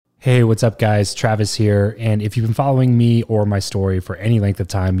Hey, what's up, guys? Travis here. And if you've been following me or my story for any length of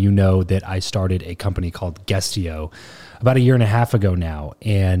time, you know that I started a company called Guestio about a year and a half ago now.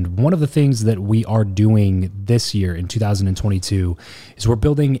 And one of the things that we are doing this year in 2022 is we're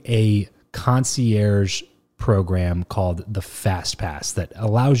building a concierge program called the Fast Pass that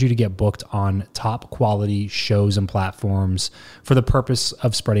allows you to get booked on top quality shows and platforms for the purpose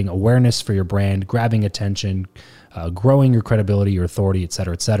of spreading awareness for your brand, grabbing attention, growing your credibility, your authority, et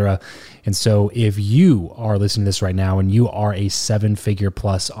cetera, et cetera. And so if you are listening to this right now and you are a 7-figure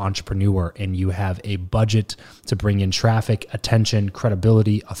plus entrepreneur and you have a budget to bring in traffic, attention,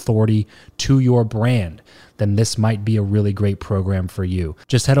 credibility, authority to your brand, then this might be a really great program for you.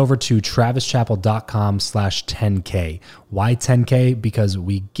 Just head over to travischappell.com/10K. Why 10K? Because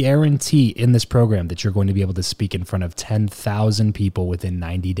we guarantee in this program that you're going to be able to speak in front of 10,000 people within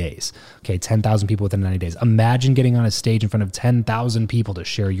 90 days. Okay, 10,000 people within 90 days. Imagine getting on a stage in front of 10,000 people to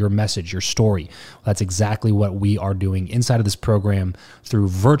share your message, your story. Well, that's exactly what we are doing inside of this program through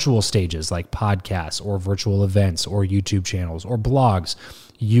virtual stages like podcasts or virtual events or YouTube channels or blogs.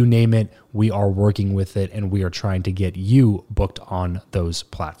 You name it, we are working with it, and we are trying to get you booked on those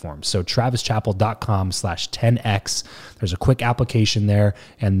platforms. So travischappell.com/10X. There's a quick application there,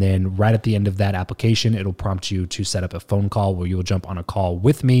 and then right at the end of that application, it'll prompt you to set up a phone call where you'll jump on a call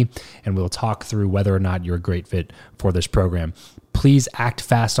with me, and we'll talk through whether or not you're a great fit for this program. Please act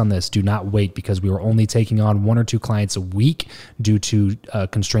fast on this. Do not wait, because we are only taking on 1 or 2 clients a week due to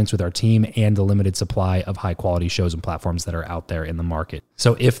constraints with our team and the limited supply of high quality shows and platforms that are out there in the market.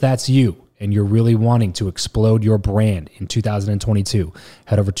 So if that's you and you're really wanting to explode your brand in 2022,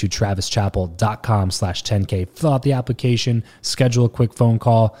 head over to travischappell.com/10K, fill out the application, schedule a quick phone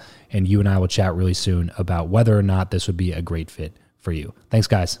call, and you and I will chat really soon about whether or not this would be a great fit for you. Thanks,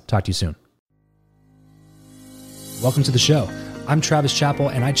 guys. Talk to you soon. Welcome to the show. I'm Travis Chappell,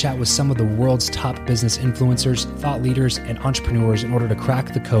 and I chat with some of the world's top business influencers, thought leaders, and entrepreneurs in order to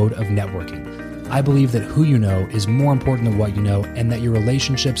crack the code of networking. I believe that who you know is more important than what you know, and that your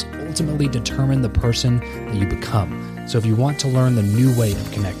relationships ultimately determine the person that you become. So if you want to learn the new way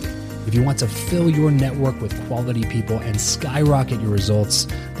of connecting, if you want to fill your network with quality people and skyrocket your results,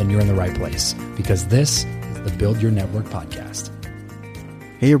 then you're in the right place, because this is the Build Your Network podcast.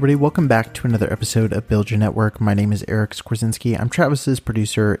 Hey everybody, welcome back to another episode of Build Your Network. My name is Eric Skwarczynski. I'm Travis's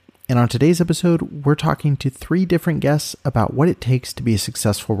producer, and on today's episode, we're talking to 3 different guests about what it takes to be a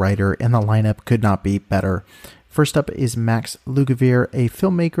successful writer, and the lineup could not be better. First up is Max Lugavere, a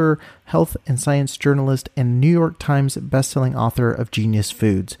filmmaker, health and science journalist, and New York Times bestselling author of Genius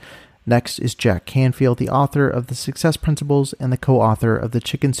Foods. Next is Jack Canfield, the author of The Success Principles and the co-author of the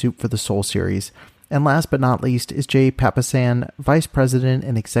Chicken Soup for the Soul series. And last but not least is Jay Papasan, Vice President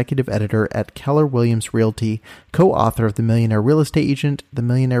and Executive Editor at Keller Williams Realty, co-author of The Millionaire Real Estate Agent, The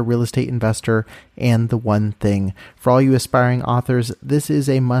Millionaire Real Estate Investor, and The One Thing. For all you aspiring authors, this is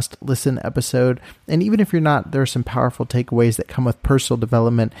a must-listen episode, and even if you're not, there are some powerful takeaways that come with personal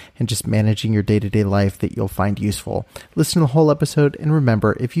development and just managing your day-to-day life that you'll find useful. Listen to the whole episode, and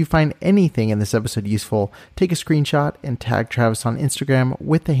remember, if you find anything in this episode useful, take a screenshot and tag Travis on Instagram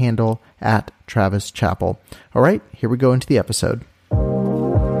with the handle @Travis Chappell. All right, here we go into the episode.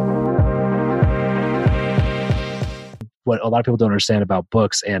 What a lot of people don't understand about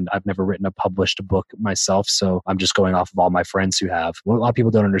books, and I've never written a published book myself, so I'm just going off of all my friends who have. What a lot of people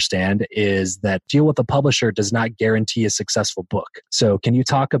don't understand is that deal with a publisher does not guarantee a successful book. So can you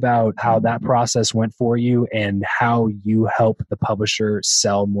talk about how that process went for you and how you help the publisher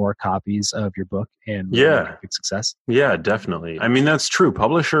sell more copies of your book and make a big success? Yeah, definitely. I mean, that's true.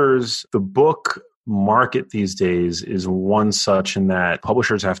 Publishers, the book market these days is one such in that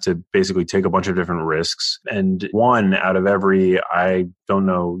publishers have to basically take a bunch of different risks. And one out of every, I don't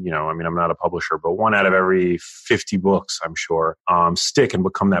know, I'm not a publisher, but 1 out of every 50 books, I'm sure, stick and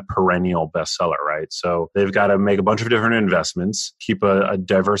become that perennial bestseller, right? So they've got to make a bunch of different investments, keep a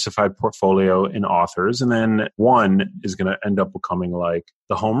diversified portfolio in authors, and then one is going to end up becoming like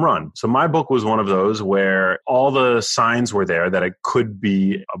the home run. So my book was one of those where all the signs were there that it could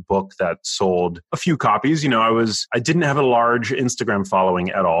be a book that sold a few copies. I didn't have a large Instagram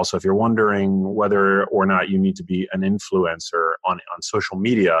following at all. So if you're wondering whether or not you need to be an influencer on social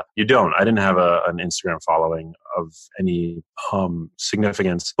media, you don't. I didn't have an Instagram following of any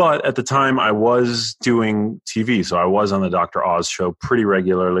significance. But at the time I was doing TV. So I was on the Dr. Oz show pretty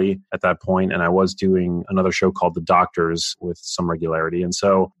regularly at that point, and I was doing another show called The Doctors with some regularity. And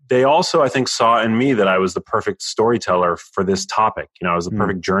so they also, I think, saw in me that I was the perfect storyteller for this topic. I was the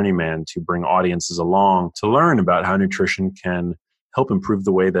perfect journeyman to bring audiences along to learn about how nutrition can help improve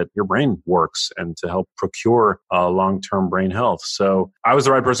the way that your brain works and to help procure long-term brain health. So I was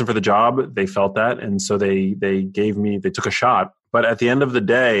the right person for the job. They felt that. And so they took a shot. But at the end of the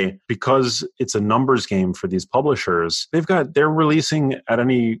day, because it's a numbers game for these publishers, they're releasing at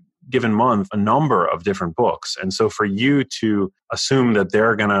any given month a number of different books. And so for you to assume that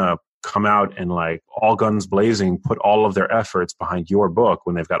they're going to come out and like all guns blazing, put all of their efforts behind your book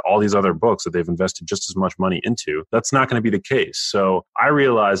when they've got all these other books that they've invested just as much money into, that's not going to be the case. So I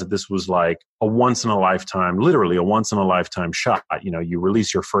realized that this was like a once in a lifetime, literally a once in a lifetime shot. You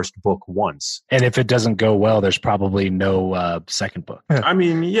release your first book once. And if it doesn't go well, there's probably no second book. I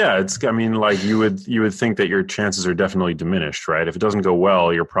mean, yeah, like you would think that your chances are definitely diminished, right? If it doesn't go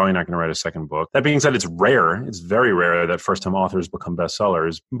well, you're probably not going to write a second book. That being said, it's rare. It's very rare that first-time authors become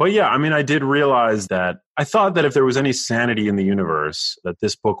bestsellers. But yeah, I mean, I did realize that I thought that if there was any sanity in the universe, that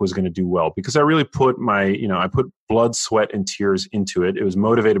this book was going to do well, because I really put I put blood, sweat, and tears into it. It was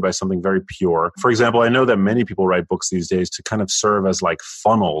motivated by something very pure. For example, I know that many people write books these days to kind of serve as like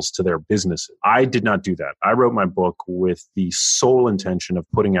funnels to their businesses. I did not do that. I wrote my book with the sole intention of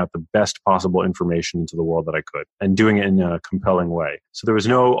putting out the best possible information into the world that I could and doing it in a compelling way. So there was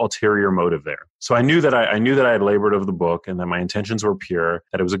no ulterior motive there. So I knew that I had labored over the book and that my intentions were pure,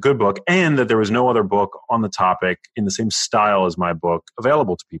 that it was a good book, and that there was no other book on the topic in the same style as my book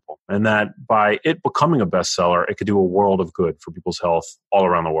available to people. And that by it becoming a bestseller, it could do a world of good for people's health all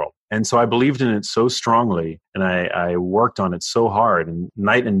around the world. And so I believed in it so strongly, and I worked on it so hard and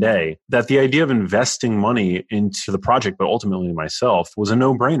night and day, that the idea of investing money into the project, but ultimately myself, was a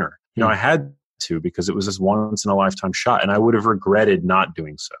no-brainer. I had to, because it was this once in a lifetime shot, and I would have regretted not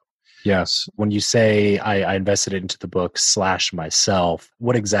doing so. Yes. When you say I invested into the book / myself,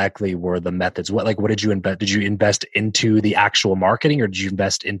 what exactly were the methods? What did you invest? Did you invest into the actual marketing, or did you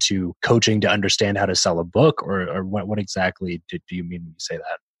invest into coaching to understand how to sell a book, or what exactly do you mean when you say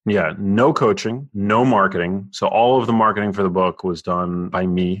that? Yeah, no coaching, no marketing. So all of the marketing for the book was done by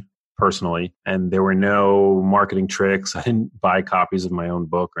me personally, and there were no marketing tricks. I didn't buy copies of my own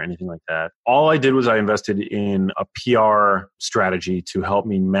book or anything like that. All I did was I invested in a PR strategy to help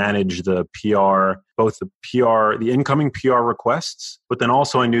me manage the PR, both the incoming PR requests, but then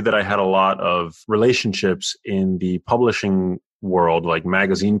also I knew that I had a lot of relationships in the publishing world, like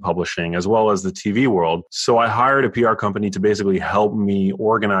magazine publishing, as well as the TV world. So I hired a PR company to basically help me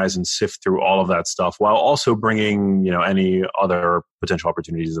organize and sift through all of that stuff, while also bringing, any other potential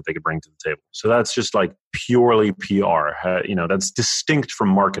opportunities that they could bring to the table. So that's just like purely PR. That's distinct from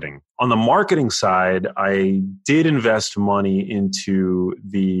marketing. On the marketing side, I did invest money into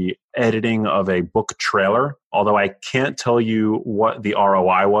the editing of a book trailer, although I can't tell you what the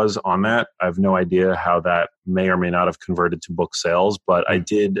ROI was on that. I have no idea how that may or may not have converted to book sales, but I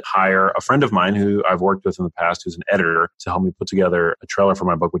did hire a friend of mine who I've worked with in the past, who's an editor, to help me put together a trailer for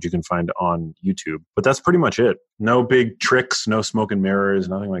my book, which you can find on YouTube. But that's pretty much it. No big tricks, no smoke and mirrors,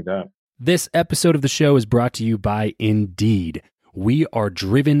 nothing like that. This episode of the show is brought to you by Indeed. We are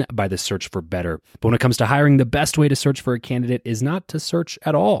driven by the search for better. But when it comes to hiring, the best way to search for a candidate is not to search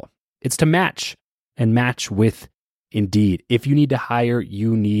at all. It's to match, and match with Indeed. If you need to hire,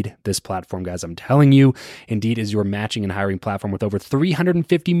 you need this platform, guys. I'm telling you, Indeed is your matching and hiring platform with over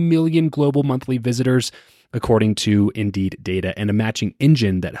 350 million global monthly visitors, according to Indeed data, and a matching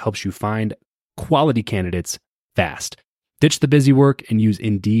engine that helps you find quality candidates fast. Ditch the busy work and use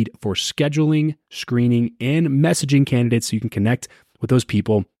Indeed for scheduling, screening, and messaging candidates so you can connect with those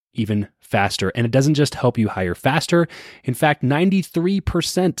people even faster. And it doesn't just help you hire faster. In fact,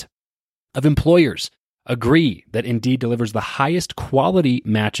 93% of employers agree that Indeed delivers the highest quality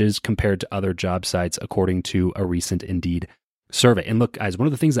matches compared to other job sites, according to a recent Indeed survey. And look, guys, one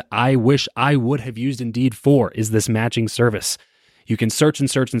of the things that I wish I would have used Indeed for is this matching service. You can search and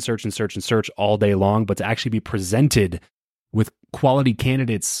search and search and search and search all day long, but to actually be presented with quality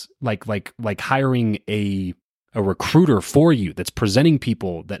candidates, like hiring a recruiter for you that's presenting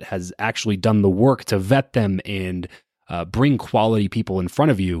people that has actually done the work to vet them and bring quality people in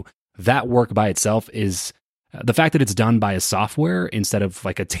front of you, that work by itself is the fact that it's done by a software instead of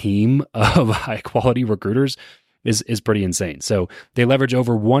like a team of high quality recruiters is pretty insane. So they leverage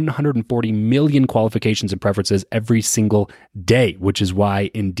over 140 million qualifications and preferences every single day, which is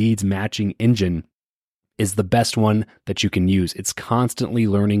why Indeed's matching engine is the best one that you can use. It's constantly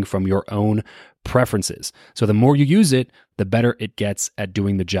learning from your own preferences. So the more you use it, the better it gets at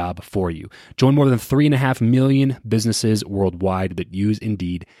doing the job for you. Join more than 3.5 million businesses worldwide that use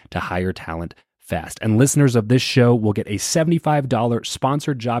Indeed to hire talent fast. And listeners of this show will get a $75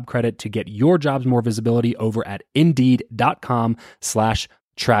 sponsored job credit to get your jobs more visibility over at Indeed.com/Charles.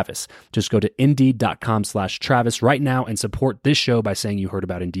 Travis. Just go to Indeed.com/Travis right now and support this show by saying you heard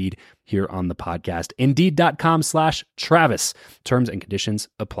about Indeed here on the podcast. Indeed.com/Travis. Terms and conditions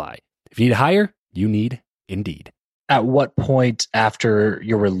apply. If you need to hire, you need Indeed. At what point after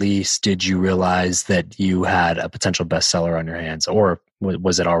your release did you realize that you had a potential bestseller on your hands, or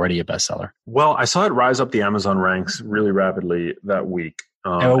was it already a bestseller? Well, I saw it rise up the Amazon ranks really rapidly that week.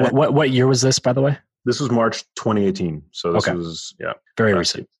 What year was this, by the way? This was March 2018. So this was, very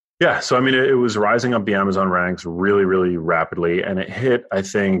recent. Yeah. So, I mean, it was rising up the Amazon ranks really, really rapidly. And it hit, I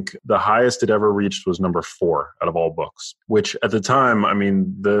think, the highest it ever reached was number 4 out of all books, which at the time, I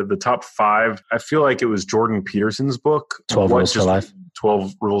mean, the top 5, I feel like it was Jordan Peterson's book. 12 Rules for Life.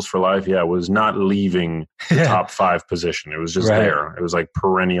 12 Rules for Life, was not leaving the top 5 position. It was just there. It was like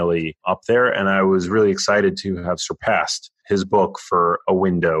perennially up there. And I was really excited to have surpassed his book for a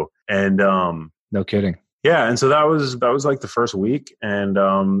window. And no kidding. Yeah, and so that was like the first week, and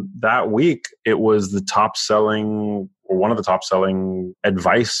that week it was the top selling, or one of the top selling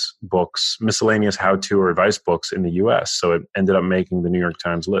advice books, miscellaneous how-to or advice books in the U.S. So it ended up making the New York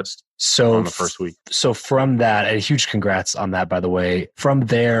Times list. So on the first week. So from that, and huge congrats on that, by the way. From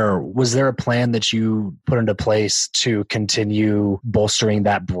there, was there a plan that you put into place to continue bolstering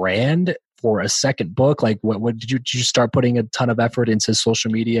that brand for a second book? Like, what did you start putting a ton of effort into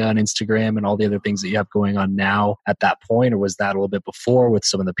social media and Instagram and all the other things that you have going on now at that point? Or was that a little bit before with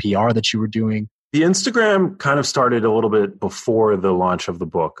some of the PR that you were doing? The Instagram kind of started a little bit before the launch of the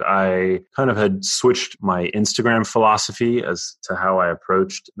book. I kind of had switched my Instagram philosophy as to how I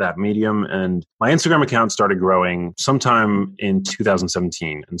approached that medium. And my Instagram account started growing sometime in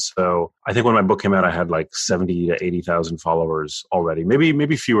 2017. And so I think when my book came out, I had like 70 to 80,000 followers already,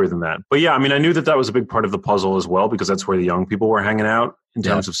 maybe fewer than that. But yeah, I mean, I knew that was a big part of the puzzle as well, because that's where the young people were hanging out in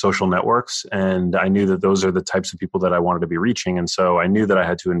terms of social networks. And I knew that those are the types of people that I wanted to be reaching. And so I knew that I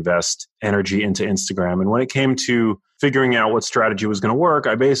had to invest energy into Instagram. And when it came to figuring out what strategy was going to work,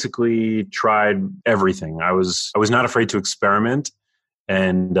 I basically tried everything. I was not afraid to experiment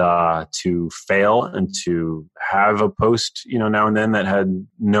and to fail and to have a post, now and then that had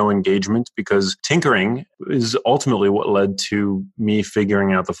no engagement, because tinkering is ultimately what led to me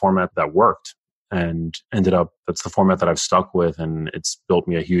figuring out the format that worked. And ended up, that's the format that I've stuck with, and it's built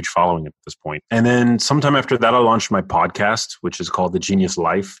me a huge following at this point. And then sometime after that, I launched my podcast, which is called The Genius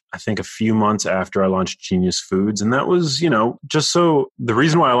Life. I think a few months after I launched Genius Foods. And that was, just so the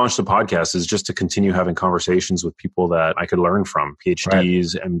reason why I launched the podcast is just to continue having conversations with people that I could learn from,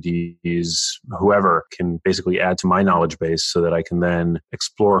 PhDs, right, MDs, whoever can basically add to my knowledge base so that I can then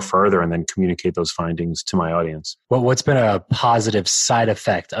explore further and then communicate those findings to my audience. Well, what's been a positive side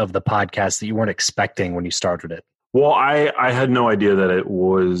effect of the podcast that you weren't expecting when you started it? Well, I had no idea that it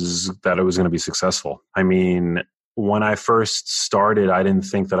was going to be successful. I mean, when I first started, I didn't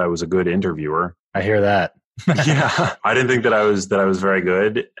think that I was a good interviewer. I hear that. Yeah, I didn't think that I was very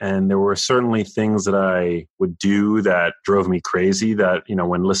good, and there were certainly things that I would do that drove me crazy. That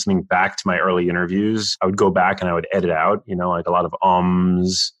when listening back to my early interviews, I would go back and I would edit out, like a lot of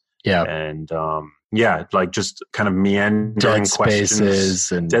ums, and like just kind of meandering questions,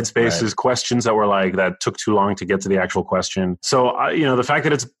 dead spaces, questions that were like, that took too long to get to the actual question. So, the fact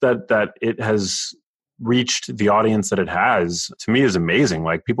that it has reached the audience that it has, to me, is amazing.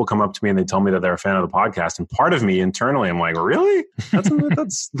 Like, people come up to me and they tell me that they're a fan of the podcast, and part of me internally, I'm like, really?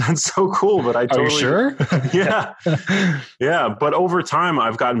 That's so cool. But I totally, are you sure? yeah. But over time,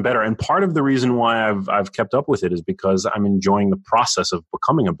 I've gotten better, and part of the reason why I've kept up with it is because I'm enjoying the process of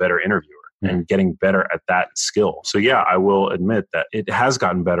becoming a better interviewer and getting better at that skill. So yeah, I will admit that it has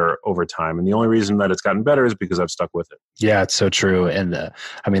gotten better over time. And the only reason that it's gotten better is because I've stuck with it. Yeah, it's so true. And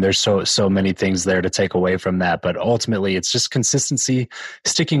there's so many things there to take away from that. But ultimately, it's just consistency,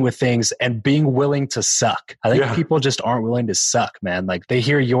 sticking with things, and being willing to suck. I think people just aren't willing to suck, man. Like, they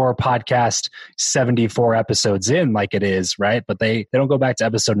hear your podcast 74 episodes in like it is, right? But they don't go back to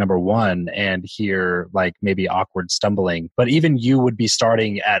episode number 1 and hear like maybe awkward stumbling. But even you would be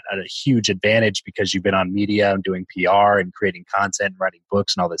starting at a huge advantage because you've been on media and doing PR and creating content, writing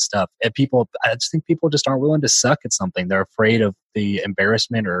books and all this stuff. And I just think people just aren't willing to suck at something. They're afraid of the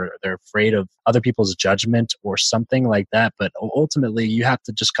embarrassment, or they're afraid of other people's judgment or something like that. But ultimately, you have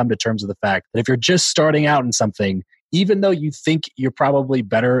to just come to terms with the fact that if you're just starting out in something, even though you think you're probably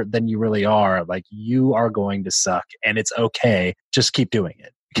better than you really are, like, you are going to suck, and it's okay. Just keep doing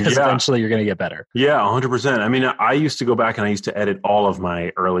it. because eventually you're going to get better. Yeah, 100%. I mean, I used to go back and I used to edit all of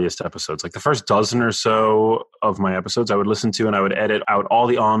my earliest episodes. Like the first dozen or so of my episodes I would listen to, and I would edit out all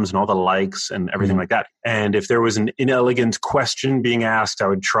the ums and all the likes and everything like that. And if there was an inelegant question being asked, I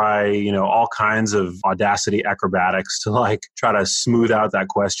would try, all kinds of Audacity acrobatics to like try to smooth out that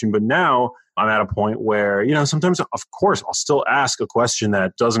question. But now I'm at a point where, sometimes, of course, I'll still ask a question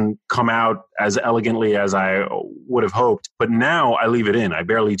that doesn't come out as elegantly as I would have hoped. But now I leave it in. I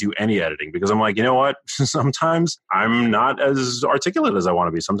barely do any editing because I'm like, you know what? Sometimes I'm not as articulate as I want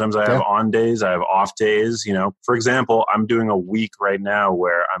to be. Sometimes I have on days, I have off days. For example, I'm doing a week right now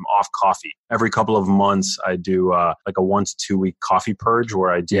where I'm off coffee. Every couple of months, I do like a 1 to 2 week coffee purge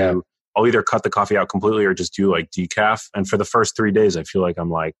where I do I'll either cut the coffee out completely or just do like decaf. And for the first 3 days, I feel like I'm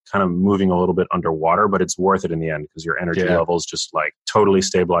like kind of moving a little bit underwater, but it's worth it in the end because your energy levels just like totally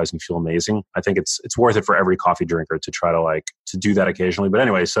stabilize and you feel amazing. I think it's worth it for every coffee drinker to try to do that occasionally. But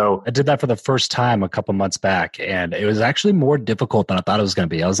anyway, so I did that for the first time a couple months back, and it was actually more difficult than I thought it was going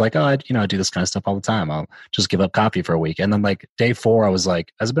to be. I was like, I do this kind of stuff all the time. I'll just give up coffee for a week. And then like day 4, I was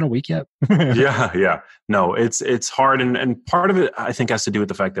like, has it been a week yet? Yeah. No, it's hard. And part of it, I think, has to do with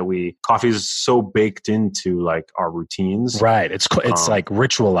the fact that coffee is so baked into like our routines. Right. It's like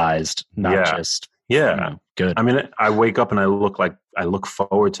ritualized, not just good. I mean, I wake up and I look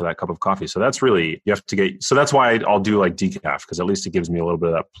forward to that cup of coffee. So that's really, so that's why I'll do like decaf, because at least it gives me a little bit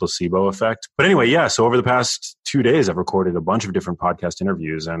of that placebo effect. But anyway, so over the past 2 days, I've recorded a bunch of different podcast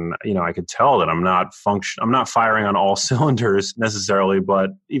interviews, and I could tell that I'm not firing on all cylinders necessarily,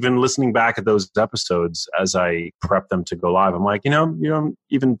 but even listening back at those episodes as I prep them to go live, I'm like, you don't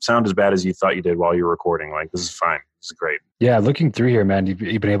even sound as bad as you thought you did while you were recording. Like, this is fine. This is great. Yeah, looking through here, man, you've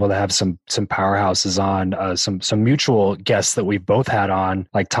been able to have some powerhouses on, some mutual guests that we've both had on,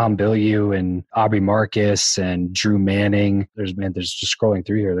 like Tom Bilyeu and Aubrey Marcus and Drew Manning. There's just scrolling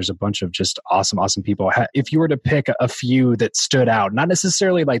through here, there's a bunch of just awesome people. If you were to pick a few that stood out, not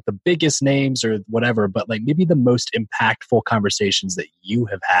necessarily like the biggest names or whatever, but like maybe the most impactful conversations that you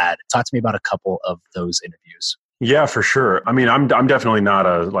have had, talk to me about a couple of those interviews. Yeah, for sure. I mean, I'm definitely not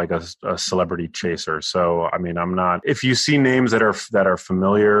a celebrity chaser. So, I mean, I'm not. If you see names that are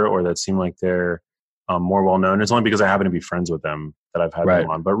familiar or that seem like they're more well known, it's only because I happen to be friends with them that I've had them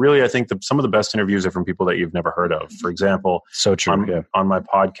on. But really, I think some of the best interviews are from people that you've never heard of. For example, so true. On my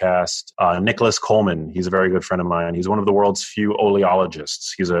podcast, Nicholas Coleman, he's a very good friend of mine. He's one of the world's few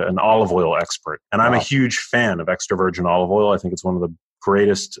oleologists. He's an olive oil expert, and I'm a huge fan of extra virgin olive oil. I think it's one of the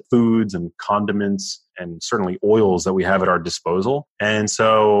greatest foods and condiments and certainly oils that we have at our disposal. And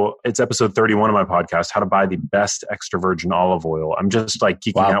so it's episode 31 of my podcast, How to Buy the Best Extra Virgin Olive Oil. I'm just like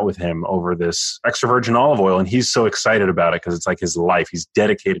geeking out with him over this extra virgin olive oil. And he's so excited about it because it's like his life. He's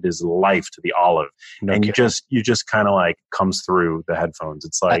dedicated his life to the olive. You just kind of like comes through the headphones.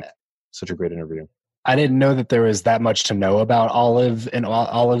 It's like such a great interview. I didn't know that there was that much to know about olives and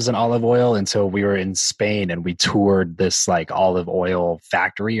olive oil until we were in Spain and we toured this like olive oil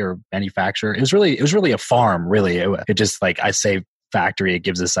factory or manufacturer. It was really a farm, really. It just, like I say factory, it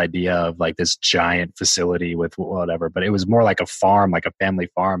gives this idea of like this giant facility with whatever, but it was more like a farm, like a family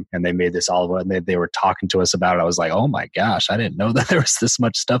farm. And they made this olive oil and they were talking to us about it. I was like, oh my gosh, I didn't know that there was this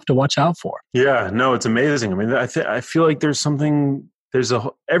much stuff to watch out for. Yeah, no, it's amazing. I mean, I feel like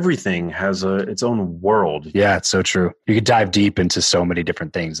everything has its own world. Yeah, it's so true. You could dive deep into so many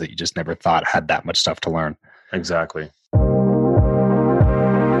different things that you just never thought had that much stuff to learn. Exactly.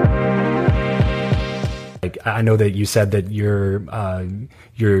 Like, I know that you said that your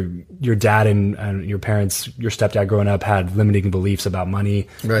dad and your parents, your stepdad growing up had limiting beliefs about money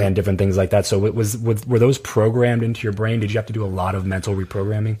and different things like that. So were those programmed into your brain? Did you have to do a lot of mental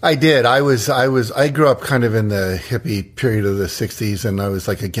reprogramming? I did. I grew up kind of in the hippie period of the 60s, and I was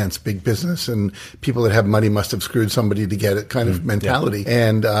like against big business, and people that have money must have screwed somebody to get it kind of mentality. Yeah.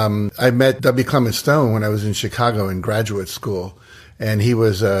 And I met W. Clement Stone when I was in Chicago in graduate school. And he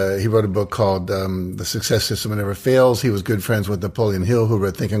wrote a book called The Success System Never Fails. He was good friends with Napoleon Hill, who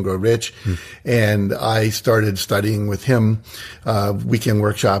wrote Think and Grow Rich. And I started studying with him, weekend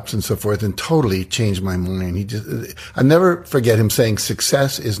workshops and so forth, and totally changed my mind. I never forget him saying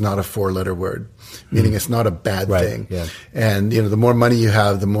success is not a 4-letter word, meaning it's not a bad thing. Yeah. And, the more money you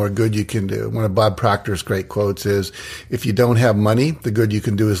have, the more good you can do. One of Bob Proctor's great quotes is, if you don't have money, the good you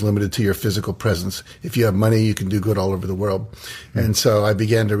can do is limited to your physical presence. If you have money, you can do good all over the world. And so I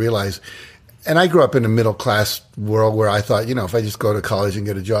began to realize And I grew up in a middle class world where I thought, if I just go to college and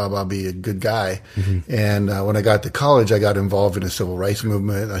get a job, I'll be a good guy. Mm-hmm. And when I got to college, I got involved in the civil rights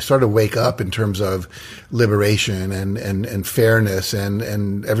movement. I started to wake up in terms of liberation and fairness,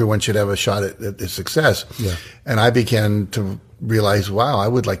 and everyone should have a shot at success. Yeah. And I began to realize, wow, I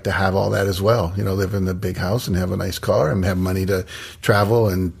would like to have all that as well. Live in a big house and have a nice car and have money to travel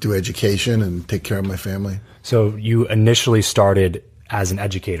and do education and take care of my family. So you initially started as an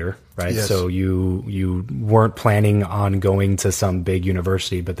educator, right? Yes. So you weren't planning on going to some big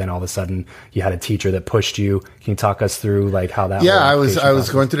university, but then all of a sudden you had a teacher that pushed you. Can you talk us through like how that? Yeah, I was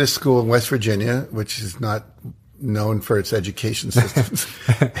going to this school in West Virginia, which is not known for its education systems,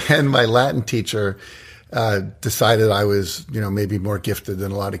 and my Latin teacher decided I was maybe more gifted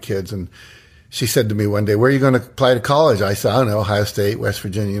than a lot of kids, and she said to me one day, "Where are you going to apply to college?" I said, "I don't know, Ohio State, West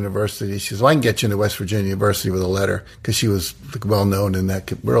Virginia University." She says, "Well, I can get you into West Virginia University with a letter," because she was well known in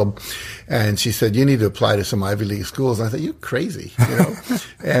that world. And she said, "You need to apply to some Ivy League schools." And I thought, "You're crazy,"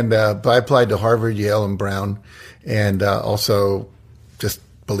 And but I applied to Harvard, Yale, and Brown, and also just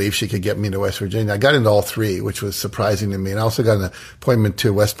believed she could get me into West Virginia. I got into all three, which was surprising to me. And I also got an appointment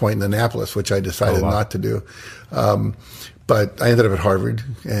to West Point and Annapolis, which I decided not to do. But I ended up at Harvard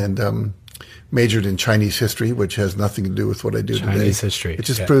and majored in Chinese history, which has nothing to do with what I do today. Chinese history. It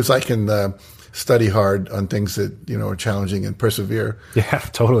just proves I can study hard on things that, are challenging and persevere. Yeah,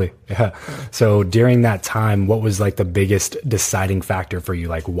 totally. Yeah. So during that time, what was like the biggest deciding factor for you?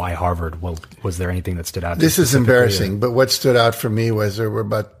 Like why Harvard? Well, was there anything that stood out? This is embarrassing, but what stood out for me was there were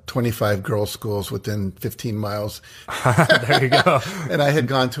about 25 girls' schools within 15 miles. There you go. And I had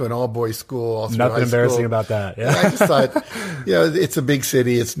gone to an all-boys school. All Nothing embarrassing about that. Yeah. And I just thought, it's a big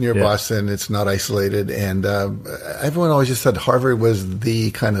city. It's near Boston. It's not isolated. And everyone always just said Harvard was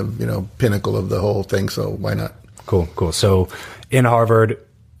the kind of, pinnacle of the whole thing. So why not? Cool. So in Harvard,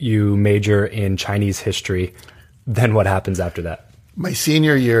 you major in Chinese history. Then what happens after that? My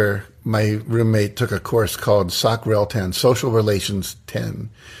senior year, my roommate took a course called SOC Rel 10, Social Relations 10.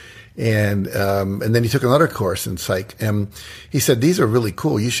 And then he took another course in psych, and he said, "These are really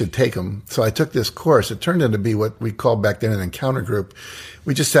cool. You should take them." So I took this course. It turned into be what we called back then an encounter group.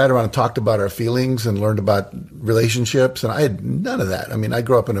 We just sat around and talked about our feelings and learned about relationships. And I had none of that. I mean, I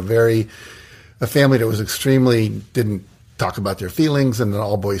grew up in a family that was didn't talk about their feelings, in an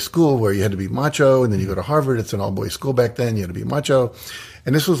all-boys school where you had to be macho. And then you go to Harvard, it's an all-boys school back then. You had to be macho.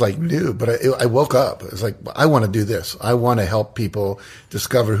 And this was like new, but I woke up. It was like, I want to do this. I want to help people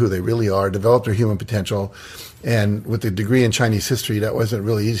discover who they really are, develop their human potential. And with a degree in Chinese history, that wasn't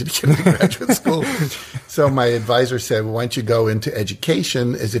really easy to get into graduate school. So my advisor said, "Well, why don't you go into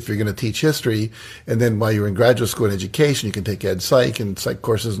education as if you're going to teach history? And then while you're in graduate school in education, you can take ed psych and psych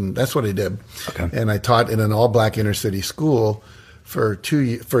courses." And that's what I did. Okay. And I taught in an all-black inner-city school for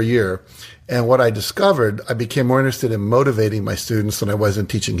a year. And what I discovered, I became more interested in motivating my students than I was in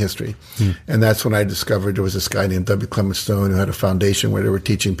teaching history. And that's when I discovered there was this guy named W. Clement Stone who had a foundation where they were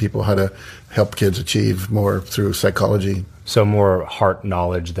teaching people how to help kids achieve more through psychology. So more heart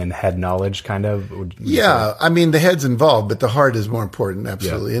knowledge than head knowledge, kind of? Yeah. I mean, the head's involved, but the heart is more important,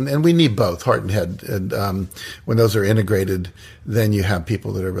 absolutely. Yeah. And we need both, heart and head. And when those are integrated, then you have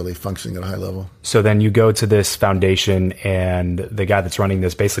people that are really functioning at a high level. So then you go to this foundation, and the guy that's running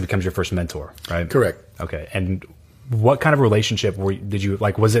this basically becomes your first mentor, right? Correct. Okay. And what kind of relationship did you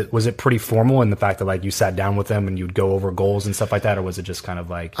like? Was it pretty formal in the fact that like you sat down with them and you'd go over goals and stuff like that, or was it just kind of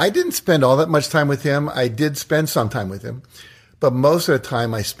like? I didn't spend all that much time with him. I did spend some time with him, but most of the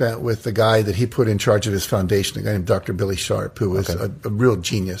time I spent with the guy that he put in charge of his foundation, a guy named Dr. Billy Sharp, who was a real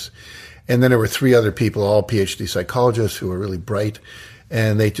genius. And then there were 3 other people, all PhD psychologists who were really bright.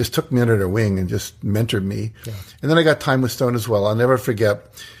 And they just took me under their wing and just mentored me. Yeah. And then I got time with Stone as well. I'll never forget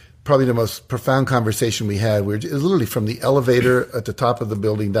probably the most profound conversation we had. We were literally from the elevator at the top of the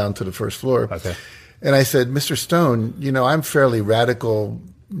building down to the first floor. Okay. And I said, "Mr. Stone, I'm fairly radical,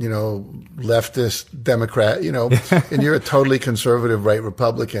 leftist Democrat, and you're a totally conservative right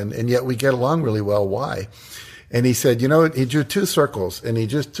Republican, and yet we get along really well. Why?" And he said, he drew 2 circles, and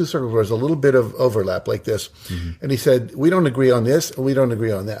two circles where there's a little bit of overlap like this. Mm-hmm. And he said, "We don't agree on this, and we don't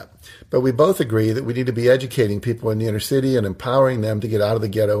agree on that. But we both agree that we need to be educating people in the inner city and empowering them to get out of the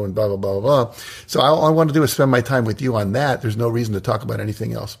ghetto and blah, blah, blah, blah, blah. So all I want to do is spend my time with you on that. There's no reason to talk about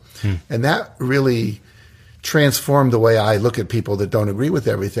anything else." And that really transformed the way I look at people that don't agree with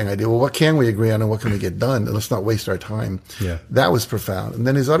everything I do. Well, what can we agree on and what can we get done? And let's not waste our time. Yeah. That was profound. And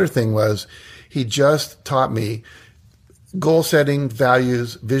then his other thing was he just taught me goal setting,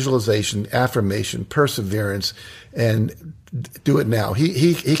 values, visualization, affirmation, perseverance, and do it now.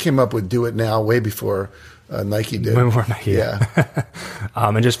 He came up with do it now way before Nike did. Way more Nike. Yeah.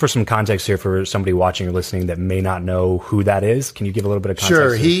 And just for some context here for somebody watching or listening that may not know who that is, can you give a little bit of context?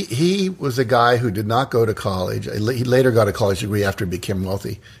 Sure. He was a guy who did not go to college. He later got a college degree after he became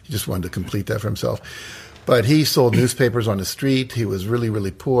wealthy. He just wanted to complete that for himself. But he sold newspapers on the street. He was really,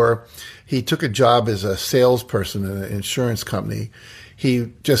 really poor. He took a job as a salesperson in an insurance company.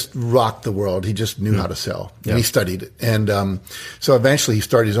 He just rocked the world. He just knew how to sell. And he studied it. And so eventually he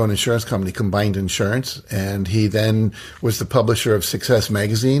started his own insurance company, Combined Insurance. And he then was the publisher of Success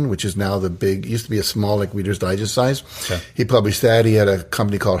Magazine, which is now used to be a small, like Reader's Digest size. Okay. He published that. He had a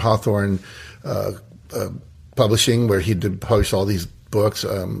company called Hawthorne Publishing, where he did publish all these books.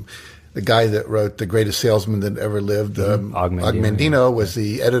 The guy that wrote The Greatest Salesman That Ever Lived, Og Mandino, was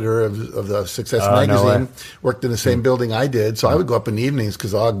the editor of the Success Magazine, worked in the same building I did. So I would go up in the evenings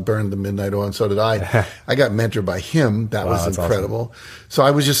because Og burned the midnight oil, and so did I. I got mentored by him. That was incredible. Awesome. So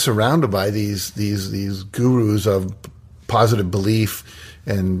I was just surrounded by these gurus of positive belief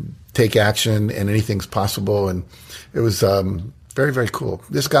and take action and anything's possible. And it was very, very cool.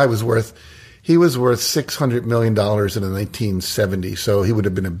 This guy was worth $600 million in the 1970s. So he would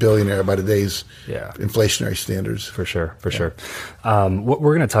have been a billionaire by today's inflationary standards. For sure. We're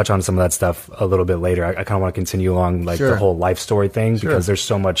going to touch on some of that stuff a little bit later. I kind of want to continue along the whole life story thing because there's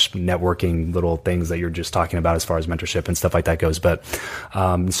so much networking little things that you're just talking about as far as mentorship and stuff like that goes. But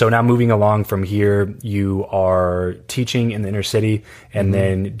so now moving along from here, you are teaching in the inner city. And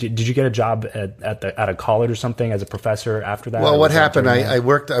then did you get a job at a college or something as a professor after that? Well, what happened, I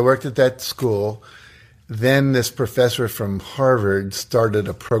worked at that school. Then this professor from Harvard started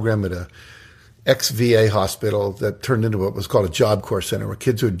a program at a ex-VA hospital that turned into what was called a Job Corps Center, where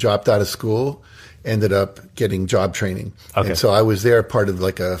kids who had dropped out of school ended up getting job training. Okay. And so I was there, part of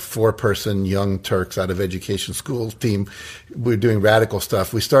like a 4-person Young Turks out of education schools team. We were doing radical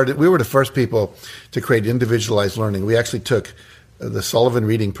stuff. We were the first people to create individualized learning. We actually took the Sullivan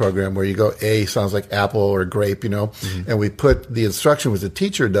reading program where you go, A sounds like apple or grape, and we put the instruction, which the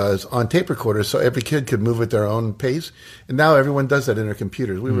teacher does, on tape recorders so every kid could move at their own pace. And now everyone does that in their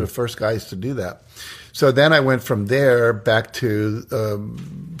computers. We were the first guys to do that. So then I went from there back to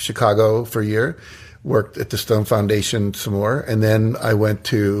Chicago for a year, worked at the Stone Foundation some more, and then I went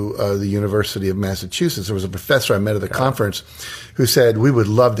to the University of Massachusetts. There was a professor I met at the conference who said, "We would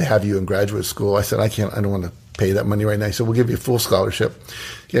love to have you in graduate school." I said, I don't want to pay that money right now. He said, "We'll give you a full scholarship."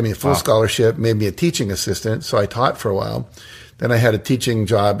 Gave me a full scholarship, made me a teaching assistant. So I taught for a while. Then I had a teaching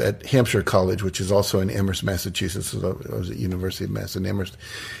job at Hampshire College, which is also in Amherst, Massachusetts. So I was at University of Mass in Amherst.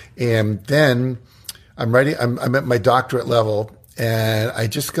 And then I'm at my doctorate level, and I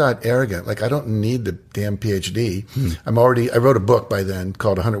just got arrogant. Like, I don't need the damn PhD. I wrote a book by then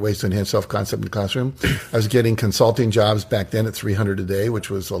called 100 Ways to Enhance Self-Concept in the Classroom. I was getting consulting jobs back then at $300 a day, which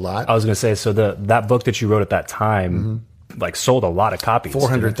was a lot. I was going to say, so that book that you wrote at that time, sold a lot of copies.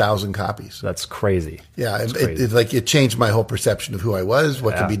 400,000 copies. That's crazy. Yeah. It changed my whole perception of who I was,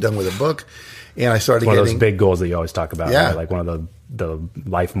 what could be done with a book. And I started one of those big goals that you always talk about. Yeah. Right? Like one of the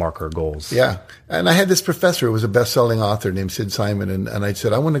life marker goals. Yeah. And I had this professor who was a best-selling author named Sid Simon. And I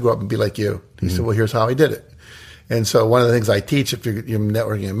said, "I want to go up and be like you." He said, "Well, here's how I did it." And so one of the things I teach if you're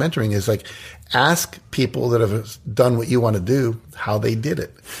networking and mentoring is ask people that have done what you want to do, how they did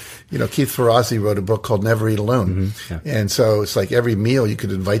it. Keith Ferrazzi wrote a book called Never Eat Alone. And so it's like every meal you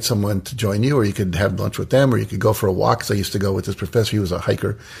could invite someone to join you, or you could have lunch with them, or you could go for a walk. Because I used to go with this professor. He was a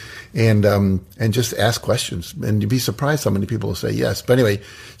hiker. And just ask questions. And you'd be surprised how many people will say yes. But anyway,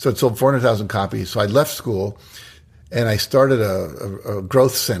 so it sold 400,000 copies. So I left school and I started a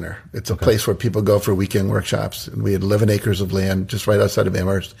growth center. It's a place where people go for weekend workshops. And we had 11 acres of land just right outside of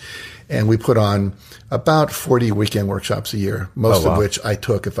Amherst. And we put on about 40 weekend workshops a year, most of which I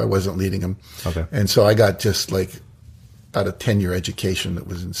took if I wasn't leading them. Okay. And so I got just about a 10-year education that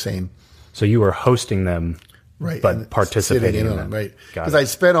was insane. So you were hosting them. Right. But participating in them. Right. Because I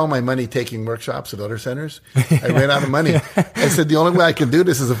spent all my money taking workshops at other centers. I ran out of money. I said, the only way I can do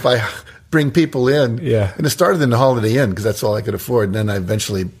this is if I bring people in. Yeah. And it started in the Holiday Inn because that's all I could afford. And then I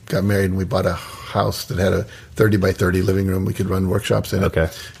eventually got married and we bought a house that had a 30 by 30 living room. We could run workshops in it. Okay.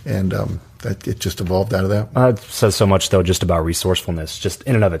 And it just evolved out of that. It says so much, though, just about resourcefulness, just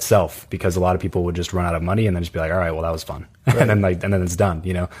in and of itself, because a lot of people would just run out of money and then just be like, all right, well, that was fun. Right. and then it's done,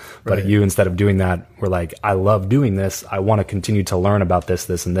 But you, instead of doing that, were like, I love doing this. I want to continue to learn about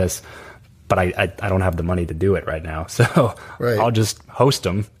this, and this. But I don't have the money to do it right now. So I'll just host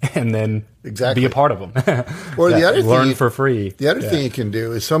them and then be a part of them. Or the other learn for free. The other thing you can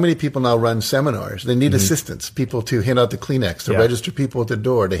do is so many people now run seminars. They need assistants, people to hand out the Kleenex, to register people at the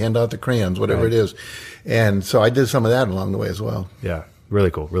door, to hand out the crayons, whatever it is. And so I did some of that along the way as well. Yeah,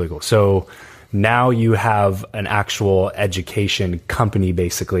 really cool, really cool. So Now you have an actual education company,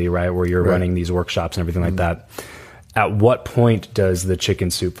 basically, right, where you're running these workshops and everything like that. At what point does the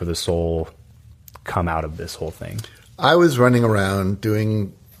Chicken Soup for the Soul come out of this whole thing? I was running around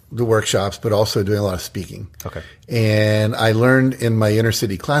doing the workshops, but also doing a lot of speaking. Okay. And I learned in my inner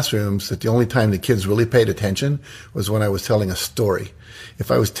city classrooms that the only time the kids really paid attention was when I was telling a story.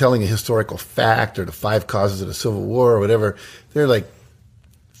 If I was telling a historical fact or the 5 causes of the Civil War or whatever, they're like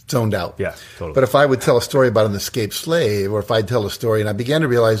zoned out. Yeah, totally. But if I would tell a story about an escaped slave, or if I'd tell a story, and I began to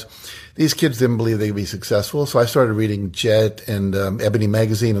realize these kids didn't believe they could be successful. So I started reading Jet and Ebony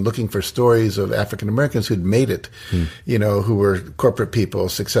magazine and looking for stories of African Americans who'd made it, who were corporate people,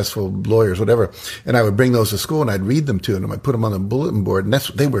 successful lawyers, whatever. And I would bring those to school and I'd read them to them. I'd put them on the bulletin board, and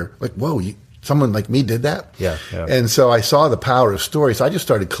they were like, whoa, someone like me did that? Yeah. And so I saw the power of stories. I just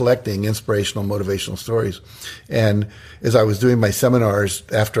started collecting inspirational, motivational stories. And as I was doing my seminars,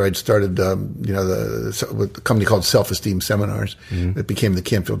 after I'd started, the company called Self-Esteem Seminars, that became the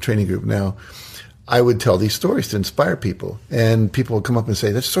Campfield Training Group now, I would tell these stories to inspire people. And people would come up and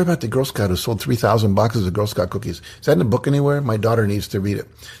say, "That's a story about the Girl Scout who sold 3,000 boxes of Girl Scout cookies. Is that in a book anywhere? My daughter needs to read it."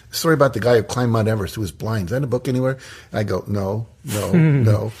 The story about the guy who climbed Mount Everest who was blind. Is that in a book anywhere? And I go, no.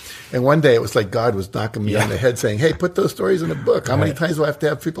 And one day it was like God was knocking me on the head saying, "Hey, put those stories in a book. How many times do I have to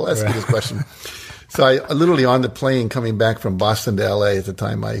have people ask me this question?" So I literally, on the plane coming back from Boston to LA at the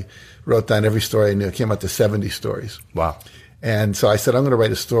time, I wrote down every story I knew. It came out to 70 stories. Wow. And so I said, I'm going to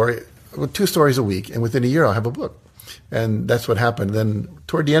write a story, 2 stories a week, and within a year I'll have a book. And that's what happened. Then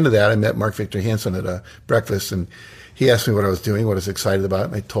toward the end of that, I met Mark Victor Hansen at a breakfast, and he asked me what I was doing, what I was excited about,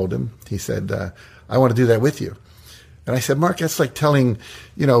 and I told him. He said, I want to do that with you. And I said, Mark, that's like telling,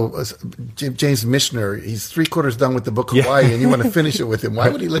 James Michener, he's 3/4 done with the book Hawaii, and you want to finish it with him. Why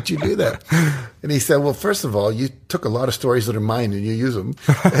would he let you do that? And he said, well, first of all, you took a lot of stories that are mine and you use them.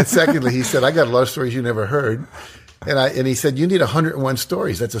 And secondly, he said, I got a lot of stories you never heard. And he said, you need 101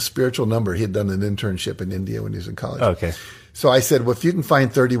 stories. That's a spiritual number. He had done an internship in India when he was in college. Okay. So I said, well, if you can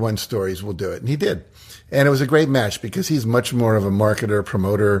find 31 stories, we'll do it. And he did. And it was a great match because he's much more of a marketer,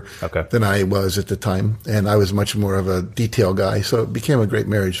 promoter than I was at the time. And I was much more of a detail guy. So it became a great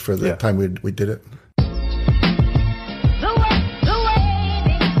marriage for the time we did it.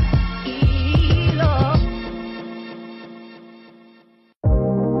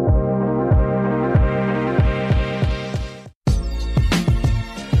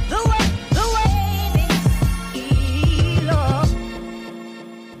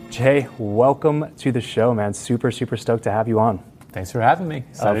 Jay, welcome to the show, man. Super stoked to have you on. Thanks for having me.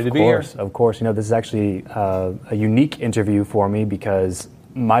 Excited to be here. Of course. This is actually a unique interview for me because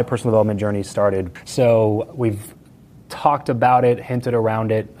my personal development journey started. So we've talked about it, hinted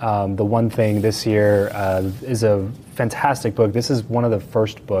around it. The One Thing this year is a fantastic book. This is one of the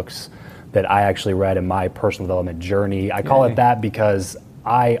first books that I actually read in my personal development journey. I call it that because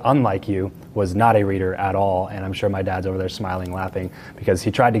I, unlike you, was not a reader at all, and I'm sure my dad's over there smiling, laughing, because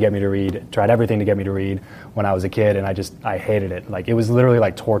he tried to get me to read, tried everything to get me to read when I was a kid, and I hated it. Like, it was literally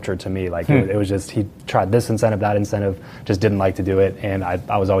like torture to me. Like, it was just, he tried this incentive, that incentive, just didn't like to do it, and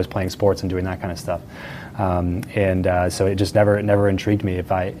I was always playing sports and doing that kind of stuff. So it just never intrigued me.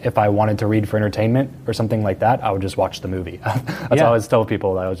 If I wanted to read for entertainment or something like that, I would just watch the movie. That's what I always tell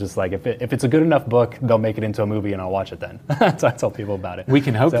people. I was just like, if it's a good enough book, they'll make it into a movie and I'll watch it then. That's what I tell people about it. We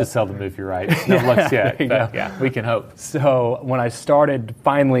can hope to sell the movie, right? No looks yet, but yeah, we can hope. So when I started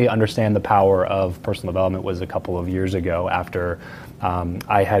finally understand the power of personal development was a couple of years ago after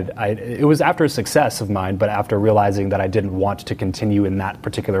it was after a success of mine, but after realizing that I didn't want to continue in that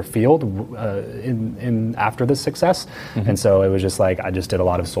particular field in after this success. And so it was just like, I just did a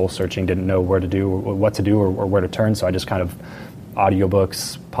lot of soul searching, didn't know what to do or where to turn. So I just kind of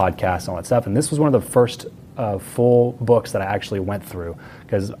audiobooks, podcasts, all that stuff. And this was one of the first full books that I actually went through,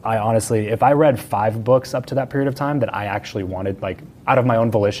 because I honestly, if I read 5 books up to that period of time that I actually wanted, like out of my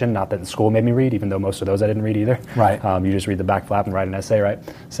own volition, not that the school made me read, even though most of those I didn't read either. Right. You just read the back flap and write an essay, right?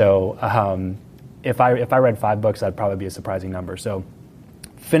 So if I read 5 books, that'd probably be a surprising number. So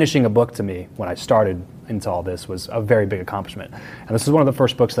finishing a book to me when I started into all this was a very big accomplishment. And this is one of the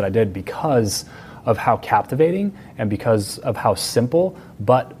first books that I did because of how captivating and because of how simple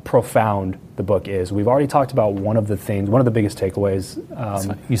but profound the book is. We've already talked about one of the biggest takeaways.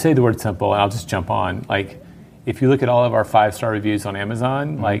 You say the word simple, and I'll just jump on. Like, if you look at all of our 5-star reviews on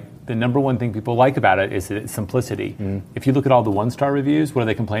Amazon, like the number one thing people like about it is its simplicity. If you look at all the 1-star reviews, what are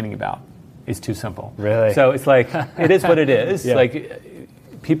they complaining about? It's too simple. Really? So it's like, it is what it is. Like,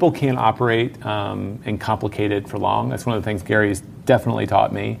 people can't operate in complicated for long. That's one of the things Gary's definitely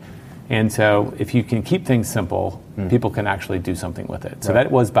taught me. And so if you can keep things simple, people can actually do something with it. So that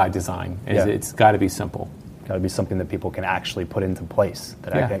was by design. It's got to be simple. Got to be something that people can actually put into place,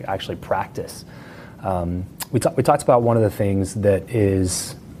 that I can actually practice. We talked about one of the things that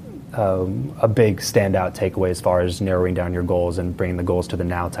is a big standout takeaway as far as narrowing down your goals and bringing the goals to the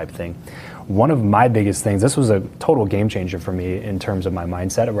now type thing. One of my biggest things, this was a total game changer for me in terms of my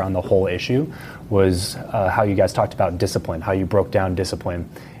mindset around the whole issue, was how you guys talked about discipline, how you broke down discipline,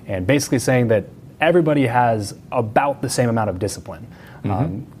 and basically saying that everybody has about the same amount of discipline.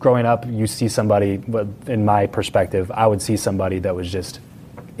 Growing up, you see somebody, in my perspective, I would see somebody that was just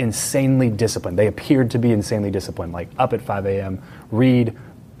insanely disciplined. They appeared to be insanely disciplined, like up at 5 a.m.,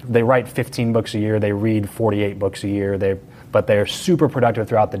 they write 15 books a year, they read 48 books a year, but they're super productive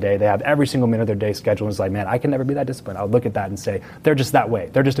throughout the day. They have every single minute of their day scheduled. It's like, man, I can never be that disciplined. I would look at that and say, they're just that way.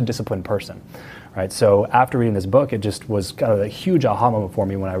 They're just a disciplined person, right? So after reading this book, it just was kind of a huge aha moment for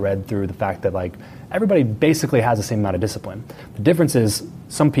me when I read through the fact that like everybody basically has the same amount of discipline. The difference is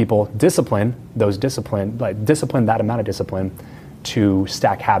some people discipline that amount of discipline to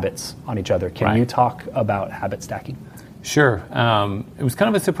stack habits on each other. Can you talk about habit stacking? Sure. It was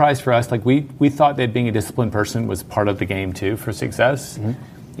kind of a surprise for us. Like we thought that being a disciplined person was part of the game too for success.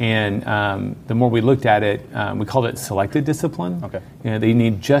 And the more we looked at it, we called it selected discipline. Okay. You know, you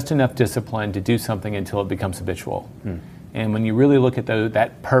need just enough discipline to do something until it becomes habitual. And when you really look at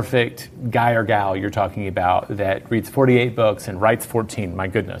that perfect guy or gal you're talking about that reads 48 books and writes 14, my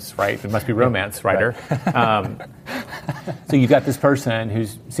goodness, right? It must be romance writer. So you've got this person who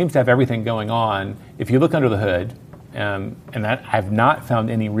seems to have everything going on. If you look under the hood, and that I've not found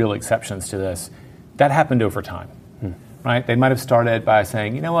any real exceptions to this, that happened over time, right? They might have started by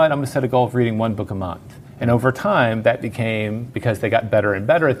saying, you know what, I'm going to set a goal of reading one book a month. And over time, that became, because they got better and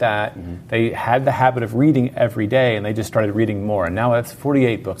better at that, they had the habit of reading every day, and they just started reading more. And now that's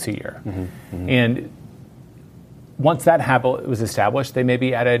 48 books a year. And once that habit was established, they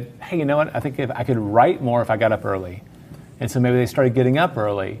maybe added, hey, you know what, I think if I could write more if I got up early. And so maybe they started getting up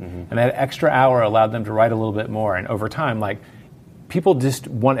early, and that extra hour allowed them to write a little bit more. And over time, like, people just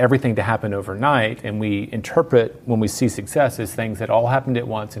want everything to happen overnight, and we interpret when we see success as things that all happened at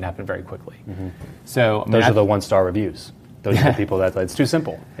once and happened very quickly. So those are the 1-star reviews. Those are the people that it's too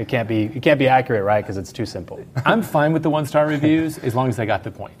simple. It can't be accurate, right? Because it's too simple. I'm fine with the 1-star reviews as long as they got the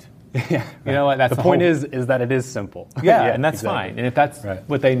point. You know what? That's the point is that it is simple. And that's fine. And if that's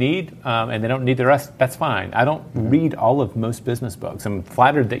what they need, and they don't need the rest, that's fine. I don't read all of most business books. I'm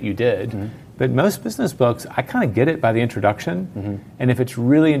flattered that you did, but most business books, I kind of get it by the introduction. And if it's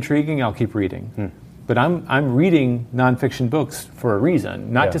really intriguing, I'll keep reading. But I'm reading nonfiction books for a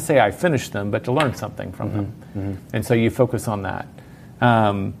reason, not to say I finished them, but to learn something from them. And so you focus on that.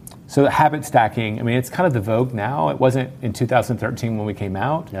 So habit stacking, I mean, it's kind of the vogue now. It wasn't in 2013 when we came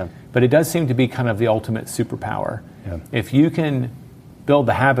out, but it does seem to be kind of the ultimate superpower. If you can build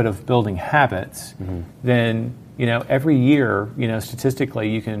the habit of building habits, then, you know, every year, you know, statistically,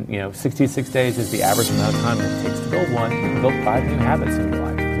 you can, 66 days is the average amount of time it takes to build one. You can build 5 new habits in your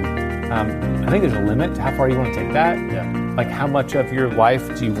life. I think there's a limit to how far you want to take that. Like, how much of your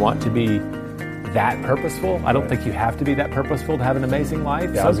life do you want to be that purposeful? I don't think you have to be that purposeful to have an amazing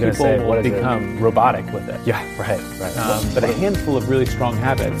life. Some people will become robotic with it. But a handful of really strong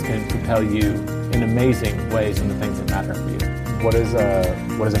habits can propel you in amazing ways in the things that matter for you. What does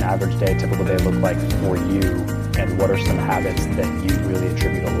an average day, typical day look like for you, and what are some habits that you really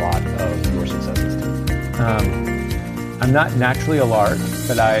attribute a lot of your successes to? I'm not naturally a lark,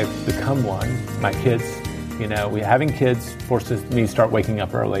 but I've become one. My kids, having kids forces me to start waking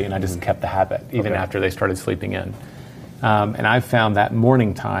up early, and I just kept the habit even after they started sleeping in. And I've found that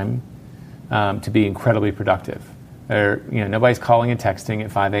morning time to be incredibly productive. Nobody's calling and texting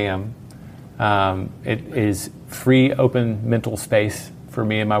at 5 a.m. It is free, open mental space for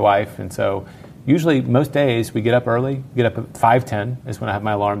me and my wife, and so usually most days we get up early. Get up at 5:10 is when I have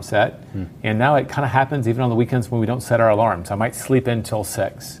my alarm set, and now it kind of happens even on the weekends when we don't set our alarms. I might sleep in till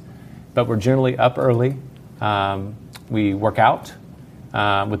 6, but we're generally up early. We work out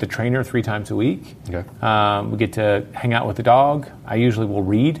with the trainer 3 times a week. We get to hang out with the dog. I usually will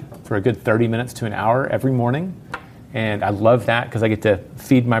read for a good 30 minutes to an hour every morning. And I love that because I get to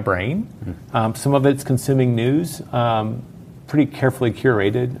feed my brain. Some of it's consuming news, pretty carefully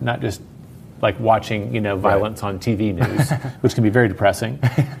curated, not just like watching, violence on TV news, which can be very depressing.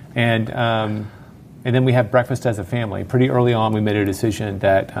 And then we have breakfast as a family. Pretty early on, we made a decision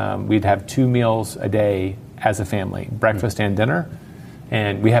that we'd have 2 meals a day as a family, breakfast and dinner.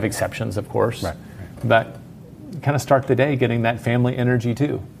 And we have exceptions, of course. But kind of start the day getting that family energy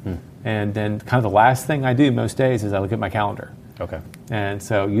too. And then kind of the last thing I do most days is I look at my calendar. Okay. And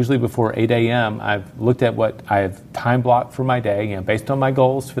so usually before 8 a.m., I've looked at what I have time blocked for my day, based on my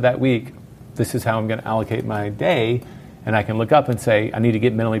goals for that week. This is how I'm going to allocate my day. And I can look up and say, I need to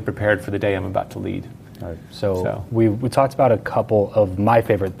get mentally prepared for the day I'm about to lead. All right. So we talked about a couple of my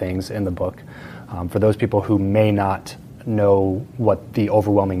favorite things in the book. For those people who may not know what the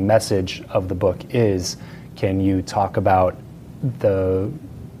overwhelming message of the book is, can you talk about the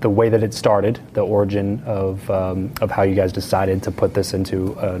way that it started, the origin of how you guys decided to put this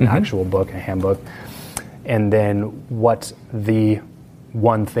into an actual book, a handbook, and then what the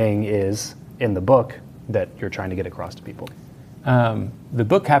one thing is in the book that you're trying to get across to people? The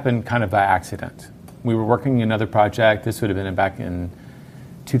book happened kind of by accident. We were working another project. This would have been back in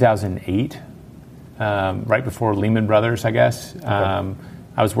 2008, right before Lehman Brothers, I guess. Okay.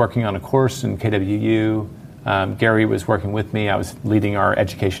 I was working on a course in KWU. Gary was working with me. I was leading our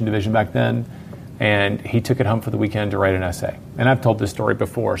education division back then. And he took it home for the weekend to write an essay. And I've told this story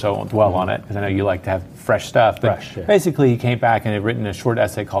before, so I won't dwell on it, because I know you like to have fresh stuff. But basically, he came back and had written a short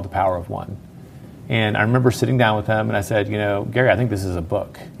essay called The Power of One. And I remember sitting down with him, and I said, Gary, I think this is a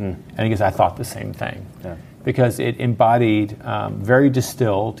book. And he goes, I thought the same thing. Yeah. Because it embodied, very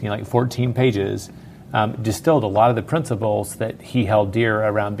distilled, like 14 pages, distilled a lot of the principles that he held dear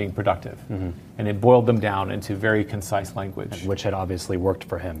around being productive. And it boiled them down into very concise language. Which had obviously worked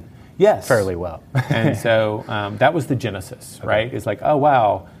for him. Yes. Fairly well. And so that was the genesis, right? It's like, oh,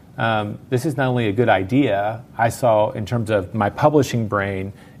 wow, this is not only a good idea. I saw, in terms of my publishing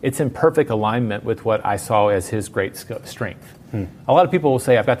brain, it's in perfect alignment with what I saw as his great strength. A lot of people will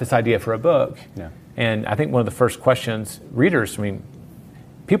say, I've got this idea for a book. Yeah. And I think one of the first questions, readers,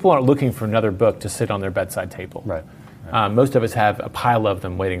 people aren't looking for another book to sit on their bedside table. Right. Most of us have a pile of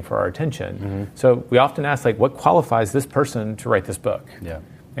them waiting for our attention. So we often ask, what qualifies this person to write this book? Yeah.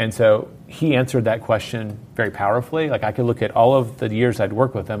 And so he answered that question very powerfully. I could look at all of the years I'd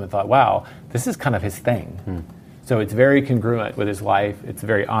worked with him and thought, wow, this is kind of his thing. So it's very congruent with his life. It's a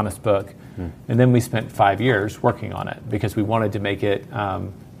very honest book. And then we spent 5 years working on it because we wanted to make it,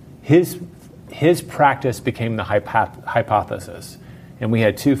 his practice became the hypothesis. And we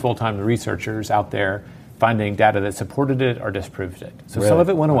had 2 full-time researchers out there finding data that supported it or disproved it. So some of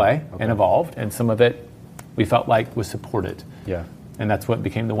it went away and evolved, and some of it we felt like was supported. Yeah. And that's what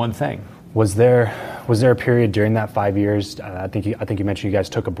became the one thing. Was there a period during that 5 years? I think you mentioned you guys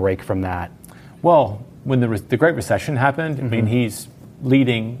took a break from that. Well, when the Great Recession happened, he's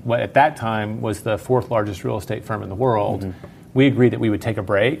leading what at that time was the 4th largest real estate firm in the world. We agreed that we would take a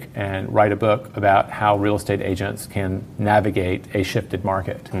break and write a book about how real estate agents can navigate a shifted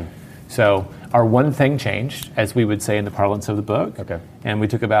market. So our one thing changed, as we would say in the parlance of the book. Okay. And we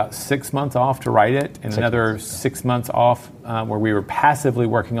took about 6 months off to write it, and another 6 months off where we were passively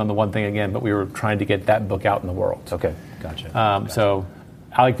working on the one thing again, but we were trying to get that book out in the world. Okay, gotcha. So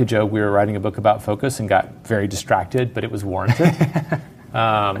I like to joke we were writing a book about focus and got very distracted, but it was warranted.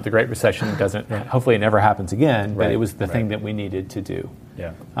 The Great Recession hopefully it never happens again, but it was the thing that we needed to do.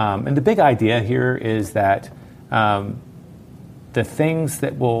 Yeah. And the big idea here is that the things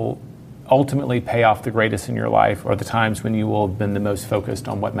that will ultimately pay off the greatest in your life are the times when you will have been the most focused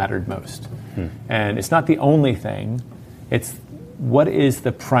on what mattered most. And it's not the only thing, it's what is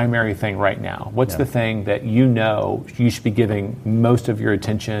the primary thing right now? What's the thing that you should be giving most of your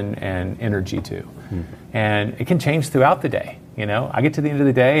attention and energy to? And it can change throughout the day. I get to the end of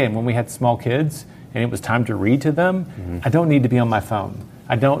the day, and when we had small kids and it was time to read to them, I don't need to be on my phone.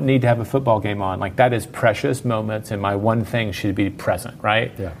 I don't need to have a football game on. That is precious moments, and my one thing should be present,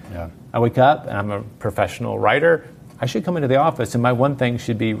 right? Yeah. I wake up, and I'm a professional writer. I should come into the office, and my one thing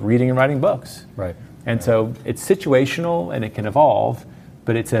should be reading and writing books. Right. And so it's situational, and it can evolve,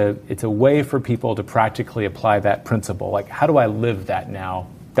 but it's a way for people to practically apply that principle. How do I live that now?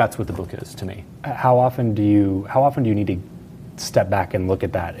 That's what the book is to me. How often do you need to step back and look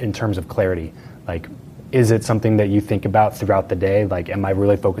at that in terms of clarity? Is it something that you think about throughout the day? Am I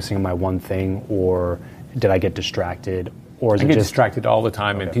really focusing on my one thing, or did I get distracted? Or is I it get just distracted all the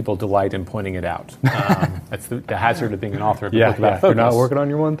time, and people delight in pointing it out. That's the hazard of being an author of a book about focus. You're not working on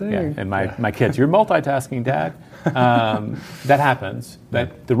your one thing. Yeah. And my kids, you're multitasking, Dad. That happens.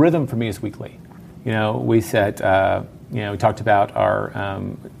 But the rhythm for me is weekly. We set, we talked about our,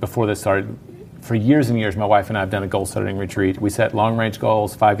 before this started, for years and years, my wife and I have done a goal setting retreat. We set long-range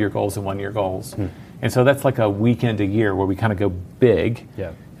goals, 5-year goals, and 1-year goals. And so that's like a weekend a year where we kind of go big.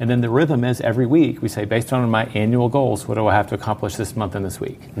 Yeah. And then the rhythm is every week we say, based on my annual goals, what do I have to accomplish this month and this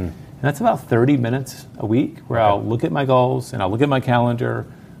week? And that's about 30 minutes a week where I'll look at my goals and I'll look at my calendar.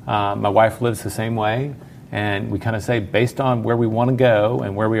 My wife lives the same way. And we kind of say, based on where we want to go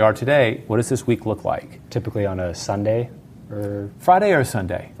and where we are today, what does this week look like? Typically on a Sunday? or Friday or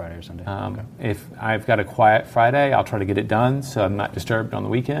Sunday. Friday or Sunday? Okay. If I've got a quiet Friday, I'll try to get it done so I'm not disturbed on the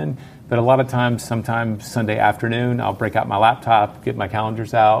weekend. But a lot of times, sometimes Sunday afternoon, I'll break out my laptop, get my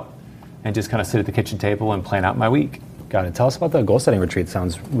calendars out, and just kind of sit at the kitchen table and plan out my week. Got it. Tell us about the goal setting retreat.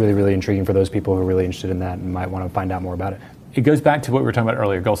 Sounds really, really intriguing for those people who are really interested in that and might want to find out more about it. It goes back to what we were talking about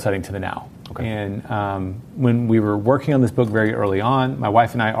earlier, goal setting to the now. Okay. And when we were working on this book very early on, my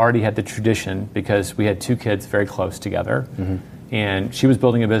wife and I already had the tradition, because we had 2 kids very close together. Mm-hmm. And she was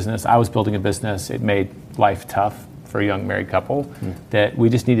building a business, I was building a business. It made life tough for a young married couple, that we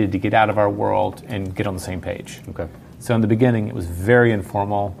just needed to get out of our world and get on the same page. Okay. So in the beginning, it was very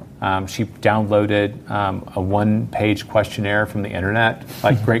informal. She downloaded a 1-page questionnaire from the internet,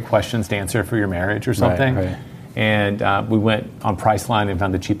 like great questions to answer for your marriage or something. Right. And we went on Priceline and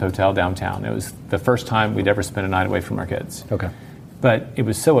found a cheap hotel downtown. It was the first time we'd ever spent a night away from our kids. Okay. But it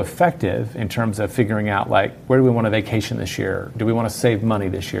was so effective in terms of figuring out, like, where do we want to vacation this year? Do we want to save money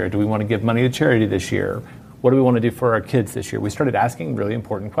this year? Do we want to give money to charity this year? What do we want to do for our kids this year? We started asking really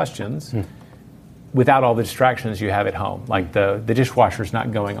important questions without all the distractions you have at home. Like the dishwasher's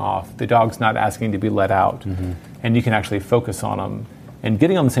not going off, the dog's not asking to be let out, and you can actually focus on them. And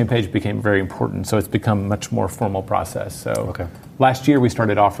getting on the same page became very important, so it's become a much more formal process. So last year we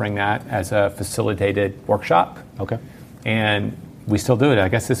started offering that as a facilitated workshop. Okay. And we still do it. I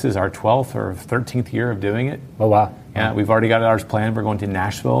guess this is our 12th or 13th year of doing it. Oh, wow. Yeah, we've already got ours planned. We're going to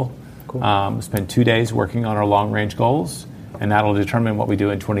Nashville. Cool. Spend 2 days working on our long-range goals, and that'll determine what we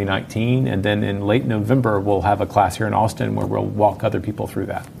do in 2019. And then in late November, we'll have a class here in Austin where we'll walk other people through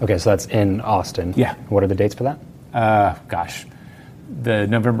that. Okay, so that's in Austin. Yeah. What are the dates for that? The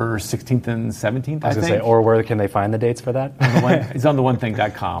November 16th and 17th, I was going to say, or where can they find the dates for that? It's on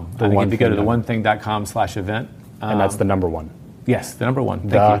theonething.com. I think if you go to theonething.com/event. And that's the number one. Yes, the number one.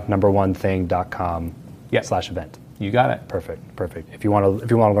 Thank you. Number1thing.com/event. You got it. Perfect. If you want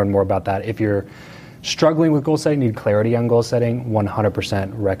to learn more about that, if you're struggling with goal setting, need clarity on goal setting,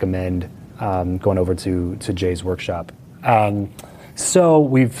 100% recommend going over to Jay's workshop. So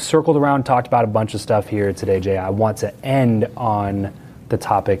we've circled around, talked about a bunch of stuff here today, Jay. I want to end on the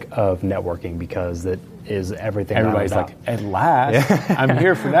topic of networking, because that is everything. Everybody's like, at last, I'm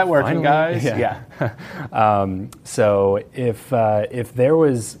here for networking, guys. Yeah. So if there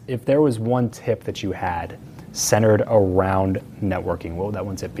was one tip that you had centered around networking, what would that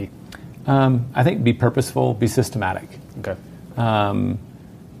one tip be? I think be purposeful, be systematic. Okay.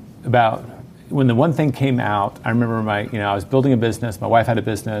 About when the One Thing came out, I remember I was building a business. My wife had a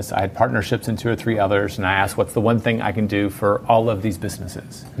business. I had partnerships in 2 or 3 others, and I asked, what's the one thing I can do for all of these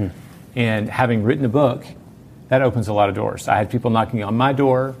businesses? And having written a book, that opens a lot of doors. I had people knocking on my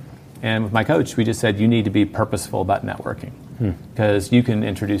door, and with my coach, we just said, you need to be purposeful about networking. Because you can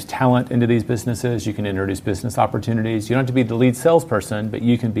introduce talent into these businesses, you can introduce business opportunities. You don't have to be the lead salesperson, but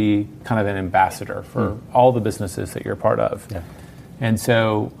you can be kind of an ambassador for all the businesses that you're a part of. Yeah. And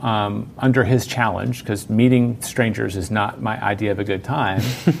so under his challenge, because meeting strangers is not my idea of a good time,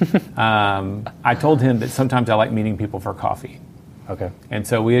 I told him that sometimes I like meeting people for coffee. Okay. And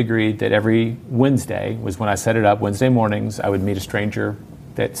so we agreed that every Wednesday was when I set it up. Wednesday mornings, I would meet a stranger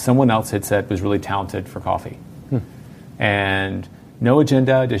that someone else had said was really talented for coffee. And no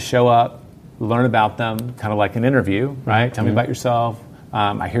agenda, just show up, learn about them, kind of like an interview, right? Tell me about yourself.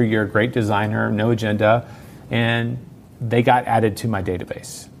 I hear you're a great designer, no agenda. And they got added to my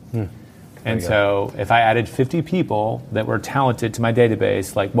database. And so if I added 50 people that were talented to my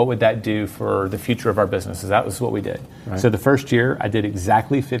database, like what would that do for the future of our businesses? That was what we did. Right. So the first year I did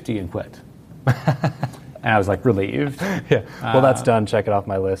exactly 50 and quit. And I was like relieved. Well, that's done. Check it off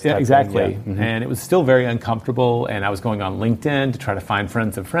my list. Yeah, exactly. And it was still very uncomfortable. And I was going on LinkedIn to try to find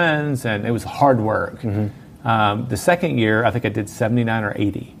friends of friends. And it was hard work. The second year, I think I did 79 or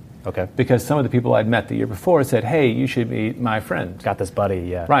 80. Okay. Because some of the people I'd met the year before said, hey, you should meet my friend. Got this buddy,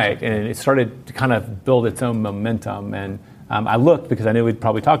 yeah. Right. And it started to kind of build its own momentum. And I looked because I knew we'd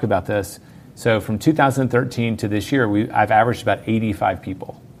probably talk about this. So from 2013 to this year, I've averaged about 85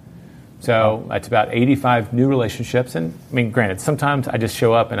 people. So that's about 85 new relationships. And I mean, granted, sometimes I just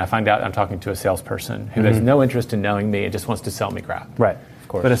show up and I find out I'm talking to a salesperson who has no interest in knowing me and just wants to sell me crap. Right, of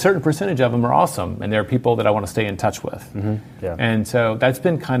course. But a certain percentage of them are awesome, and they're people that I want to stay in touch with. Yeah. And so that's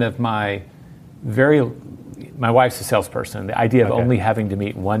been kind of my wife's a salesperson. The idea of only having to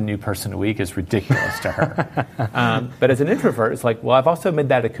meet one new person a week is ridiculous to her. But as an introvert, it's like, well, I've also made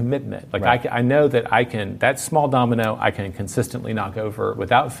that a commitment. Like I know that that small domino I can consistently knock over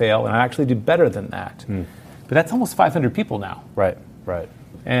without fail, and I actually do better than that. But that's almost 500 people now. Right.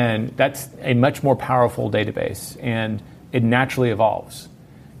 And that's a much more powerful database, and it naturally evolves.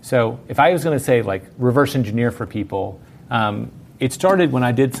 So if I was going to say, like, reverse engineer for people, It started when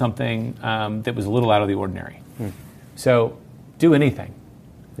I did something that was a little out of the ordinary. So do anything.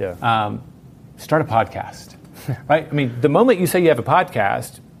 Yeah. Start a podcast, right? I mean, the moment you say you have a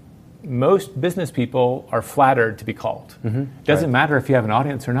podcast, most business people are flattered to be called. Doesn't matter if you have an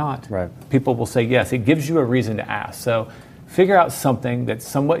audience or not. Right. People will say yes. It gives you a reason to ask. So figure out something that's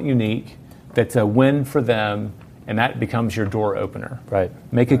somewhat unique, that's a win for them, and that becomes your door opener. Right.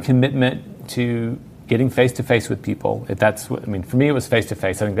 Make a commitment to getting face-to-face with people. If that's what, I mean, for me it was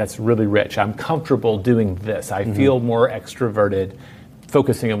face-to-face. I think that's really rich. I'm comfortable doing this. I feel more extroverted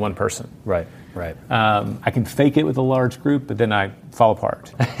focusing on one person. Right. Right. I can fake it with a large group, but then I fall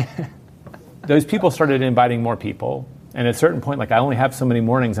apart. Those people started inviting more people, and at a certain point, like I only have so many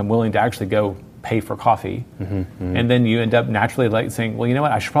mornings I'm willing to actually go pay for coffee, and then you end up naturally like saying, well, you know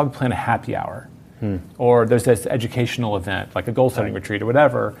what, I should probably plan a happy hour. Or there's this educational event, like a goal-setting retreat or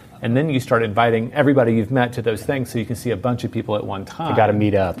whatever, and then you start inviting everybody you've met to those things so you can see a bunch of people at one time. You got to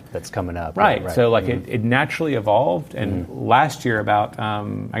meet up that's coming up. Right. So like it naturally evolved, and last year, about,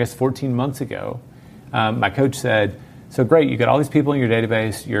 I guess 14 months ago, my coach said, so great, you got all these people in your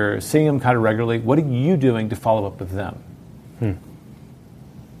database, you're seeing them kind of regularly, what are you doing to follow up with them?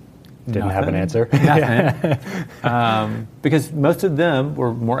 Didn't have an answer. Nothing. Because most of them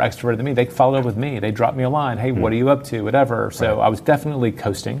were more extroverted than me. They followed up with me. They dropped me a line. Hey, what are you up to? Whatever. So I was definitely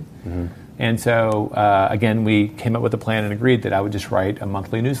coasting. And so, again, we came up with a plan and agreed that I would just write a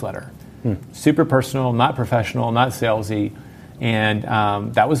monthly newsletter. Super personal, not professional, not salesy. And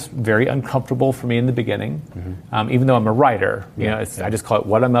that was very uncomfortable for me in the beginning. Even though I'm a writer, you know, I just call it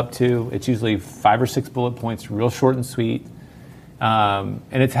what I'm up to. It's usually 5 or 6 bullet points, real short and sweet. And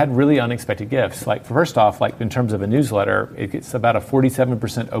it's had really unexpected gifts. Like, first off, like in terms of a newsletter, it's about a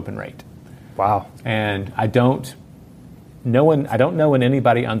 47% open rate. Wow. And I don't know when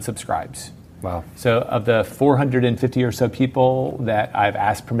anybody unsubscribes. Wow. So of the 450 or so people that I've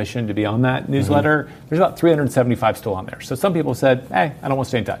asked permission to be on that newsletter, there's about 375 still on there. So some people said, hey, I don't want to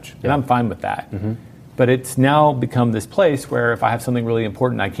stay in touch. And I'm fine with that. But it's now become this place where if I have something really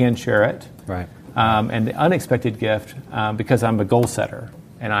important, I can share it. Right. And the unexpected gift, because I'm a goal setter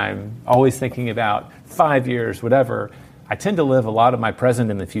and I'm always thinking about 5 years, whatever, I tend to live a lot of my present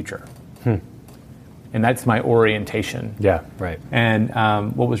in the future. And that's my orientation. Yeah, right.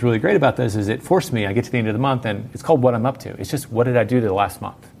 And what was really great about this is it forced me, I get to the end of the month and it's called What I'm Up To. It's just, what did I do the last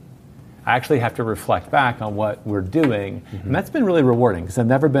month? I actually have to reflect back on what we're doing. And that's been really rewarding because I've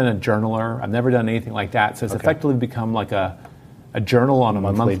never been a journaler. I've never done anything like that. So it's effectively become like a journal on a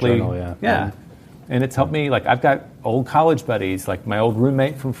monthly journal, yeah. And it's helped me, like I've got old college buddies, like my old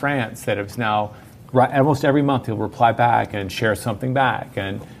roommate from France that is now, almost every month he'll reply back and share something back.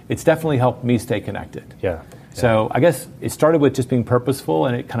 And it's definitely helped me stay connected. Yeah. So I guess it started with just being purposeful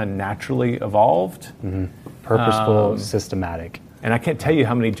and it kind of naturally evolved. Purposeful, systematic. And I can't tell you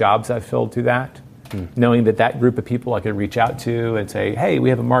how many jobs I've filled through that, knowing that group of people I could reach out to and say, hey, we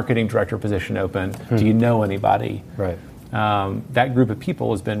have a marketing director position open. Do you know anybody? Right. That group of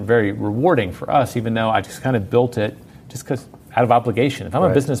people has been very rewarding for us, even though I just kind of built it just because out of obligation. If I'm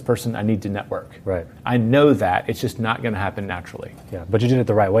a business person, I need to network. Right. I know that. It's just not going to happen naturally. Yeah, but you did it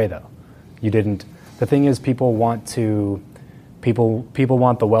the right way, though. You didn't. The thing is, people want the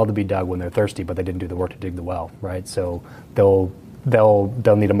well to be dug when they're thirsty, but they didn't do the work to dig the well, right? So they'll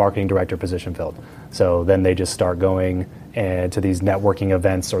need a marketing director position filled. So then they just start going to these networking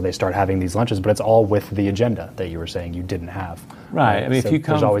events, or they start having these lunches, but it's all with the agenda that you were saying you didn't have. Right. I mean, so if you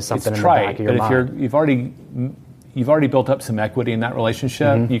come, there's always something it's in the back of your mind. But if you've already built up some equity in that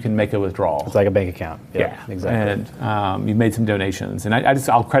relationship, you can make a withdrawal. It's like a bank account. Yeah, exactly. And you've made some donations, and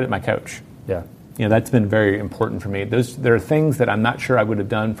I'll credit my coach. Yeah. You know, that's been very important for me. There are things that I'm not sure I would have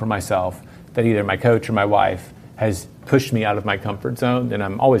done for myself that either my coach or my wife has pushed me out of my comfort zone, and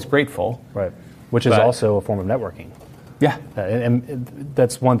I'm always grateful. Right. Which is also a form of networking. Yeah. And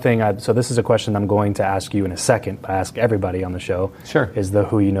that's one thing. So this is a question I'm going to ask you in a second, but I ask everybody on the show. Sure. Is the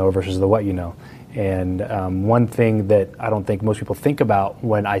who you know versus the what you know. And one thing that I don't think most people think about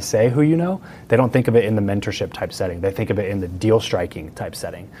when I say who you know, they don't think of it in the mentorship type setting. They think of it in the deal striking type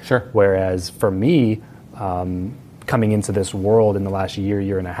setting. Sure. Whereas for me, coming into this world in the last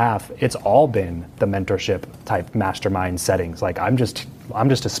year and a half, it's all been the mentorship type mastermind settings. Like I'm just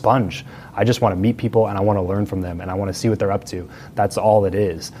a sponge. I just want to meet people and I want to learn from them and I want to see what they're up to. That's all it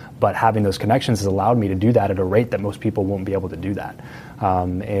is. But having those connections has allowed me to do that at a rate that most people won't be able to do that.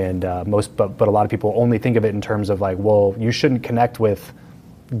 But a lot of people only think of it in terms of like, well, you shouldn't connect with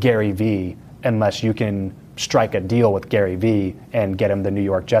Gary Vee unless you can strike a deal with Gary Vee and get him the New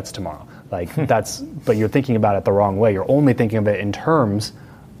York Jets tomorrow. Like but you're thinking about it the wrong way. You're only thinking of it in terms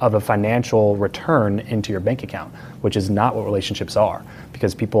of a financial return into your bank account, which is not what relationships are,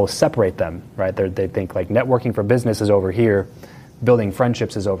 because people separate them, right? They think like networking for business is over here, building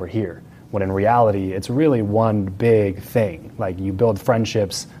friendships is over here. When in reality, it's really one big thing. Like you build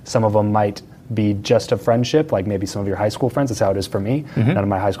friendships, some of them might be just a friendship, like maybe some of your high school friends. That's how it is for me. None of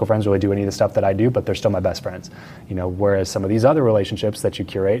my high school friends really do any of the stuff that I do, but they're still my best friends. Whereas some of these other relationships that you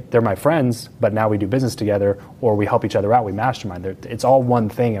curate, they're my friends, but now we do business together, or we help each other out, we mastermind. It's all one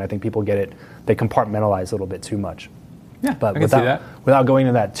thing, and I think people get it, they compartmentalize a little bit too much. Yeah, but I can see that. without going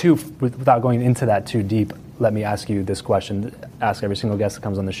into that too deep, let me ask you this question. Ask every single guest that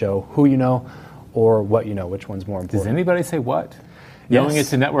comes on the show, who you know or what you know, which one's more important? Does anybody say what? Yes. Knowing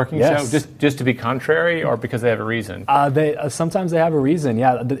it's a networking Yes. show, just to be contrary, or because they have a reason? Sometimes they have a reason.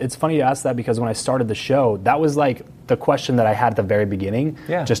 Yeah, it's funny you ask that, because when I started the show, that was like the question that I had at the very beginning,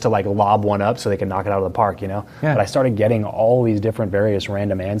 just to like lob one up so they can knock it out of the park, Yeah. But I started getting all these different various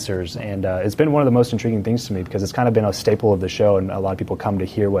random answers, and it's been one of the most intriguing things to me, because it's kind of been a staple of the show, and a lot of people come to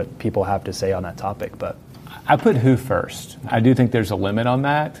hear what people have to say on that topic. But I put who first. I do think there's a limit on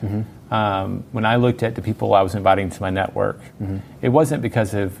that. When I looked at the people I was inviting to my network, it wasn't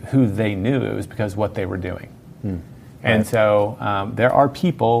because of who they knew, it was because of what they were doing. And so there are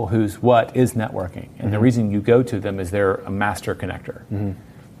people whose what is networking, and the reason you go to them is they're a master connector.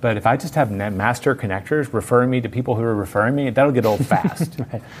 But if I just have master connectors referring me to people who are referring me, that'll get old fast.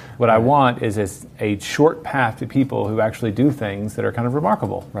 What I want is a short path to people who actually do things that are kind of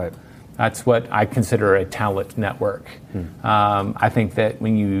remarkable. Right. That's what I consider a talent network. I think that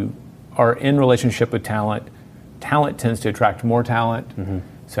when you are in relationship with talent, talent tends to attract more talent.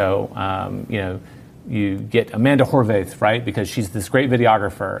 So, you get Amanda Horvath, right? Because she's this great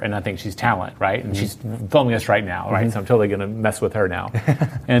videographer, and I think she's talent, right? And she's filming us right now, right? So I'm totally going to mess with her now.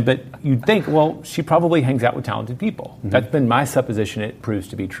 But you'd think, well, she probably hangs out with talented people. That's been my supposition. It proves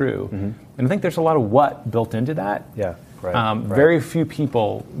to be true. And I think there's a lot of what built into that. Yeah. Right. Very few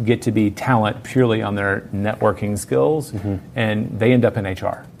people get to be talent purely on their networking skills, and they end up in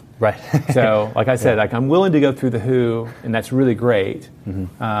HR. Right. So, like I said, like I'm willing to go through the who, and that's really great. And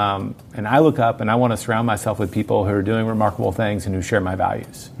I look up and I want to surround myself with people who are doing remarkable things and who share my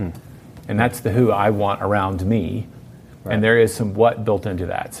values. And that's the who I want around me. Right. And there is some what built into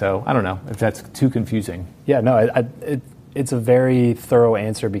that. So I don't know if that's too confusing. Yeah, no, it's a very thorough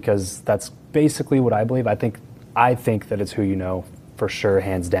answer, because that's basically what I believe. I think that it's who you know for sure,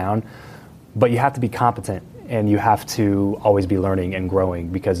 hands down. But you have to be competent, and you have to always be learning and growing,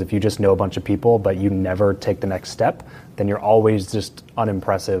 because if you just know a bunch of people but you never take the next step, then you're always just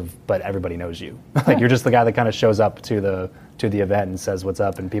unimpressive, but everybody knows you. Like you're just the guy that kind of shows up to the event and says what's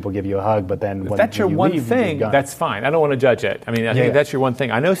up, and people give you a hug, but then when that's your one thing, that's fine. I don't want to judge it. I mean, I think that's your one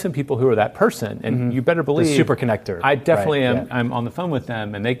thing. I know some people who are that person, and you better believe the super connector. I definitely am. Yeah. I'm on the phone with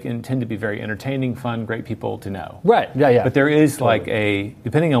them, and they can tend to be very entertaining, fun, great people to know. Right. Yeah. But there is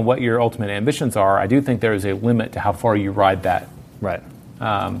depending on what your ultimate ambitions are, I do think there is a limit to how far you ride that. Right.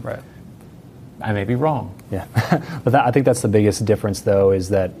 Right. I may be wrong. Yeah, but I think that's the biggest difference, though, is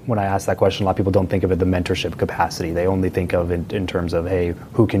that when I ask that question, a lot of people don't think of it the mentorship capacity. They only think of it in terms of, hey,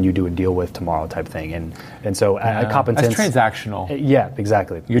 who can you do a deal with tomorrow type thing. And so competence... That's transactional. Yeah,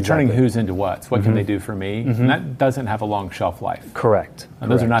 exactly. You're turning who's into what's. What can they do for me? And that doesn't have a long shelf life. Correct.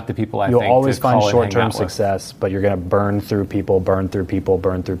 Those are not the people You'll think always to find call short-term success, but you're going to burn through people,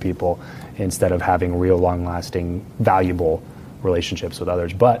 instead of having real long-lasting, valuable relationships with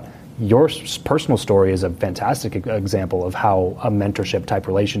others. But your personal story is a fantastic example of how a mentorship type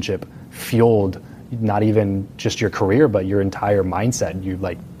relationship fueled not even just your career, but your entire mindset. You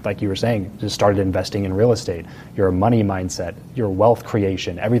like you were saying, just started investing in real estate. Your money mindset, your wealth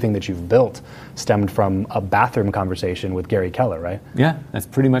creation, everything that you've built stemmed from a bathroom conversation with Gary Keller, right? Yeah, that's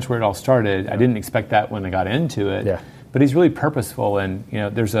pretty much where it all started. I didn't expect that when I got into it. Yeah. But he's really purposeful, and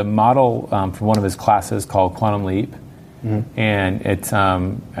there's a model from one of his classes called Quantum Leap. And it's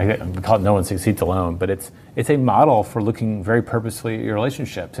I call it No One Succeeds Alone, but it's a model for looking very purposefully at your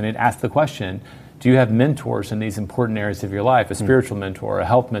relationships, and it asks the question: do you have mentors in these important areas of your life? A spiritual mentor, a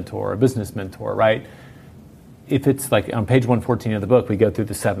health mentor, a business mentor, right? If it's like on page 114 of the book, we go through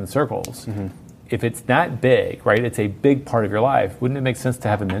the 7 circles. If it's that big, right? It's a big part of your life. Wouldn't it make sense to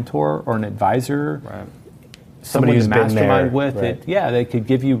have a mentor or an advisor? Right. Somebody who's mastermind with right. it, they could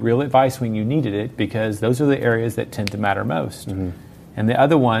give you real advice when you needed it, because those are the areas that tend to matter most. And the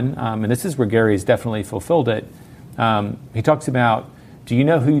other one, and this is where Gary's definitely fulfilled it, he talks about, do you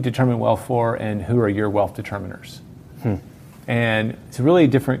know who you determine wealth for, and who are your wealth determiners? And it's a really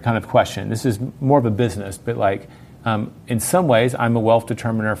different kind of question. This is more of a business, but in some ways, I'm a wealth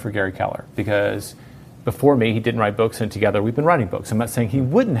determiner for Gary Keller, because before me, he didn't write books, and together we've been writing books. I'm not saying he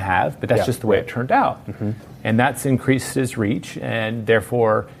wouldn't have, but that's just the way it turned out. And that's increased his reach, and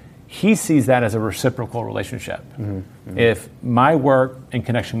therefore he sees that as a reciprocal relationship. If my work in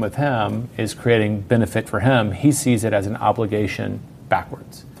connection with him is creating benefit for him, he sees it as an obligation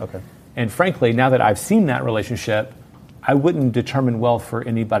backwards. And frankly, now that I've seen that relationship, I wouldn't determine wealth for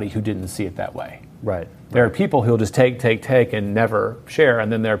anybody who didn't see it that way. There are people who'll just take, and never share,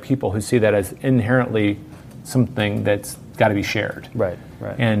 and then there are people who see that as inherently something that's got to be shared.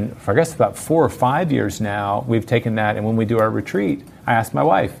 And for I guess about 4 or 5 years now, we've taken that, and when we do our retreat, I ask my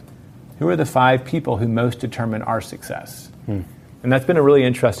wife, who are the 5 people who most determine our success? And that's been a really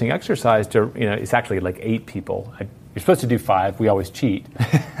interesting exercise to, it's actually like 8 people. You're supposed to do 5, we always cheat.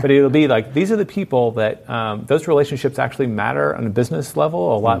 But it'll be like, these are the people that, those relationships actually matter on a business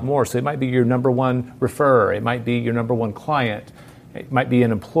level a lot more. So it might be your number 1 referrer, it might be your number 1 client, it might be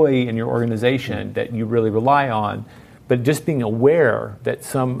an employee in your organization that you really rely on. But just being aware that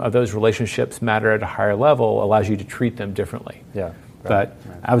some of those relationships matter at a higher level allows you to treat them differently. But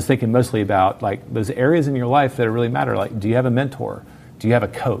I was thinking mostly about like those areas in your life that really matter. Like, do you have a mentor? Do you have a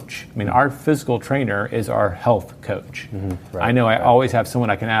coach? I mean, our physical trainer is our health coach. I know I always have someone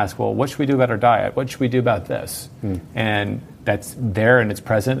I can ask, well, what should we do about our diet? What should we do about this? And that's there and it's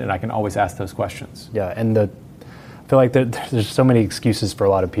present, and I can always ask those questions. And I feel like there's so many excuses for a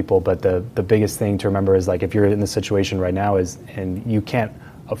lot of people, but the biggest thing to remember is like if you're in the situation right now and you can't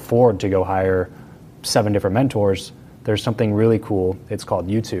afford to go hire 7 different mentors, there's something really cool. It's called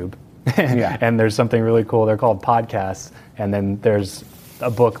YouTube. And there's something really cool. They're called podcasts. And then there's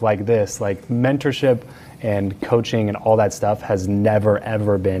a book like this, like mentorship and coaching and all that stuff has never,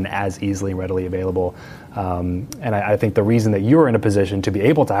 ever been as easily and readily available. And I think the reason that you're in a position to be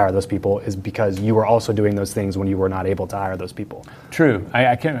able to hire those people is because you were also doing those things when you were not able to hire those people. True.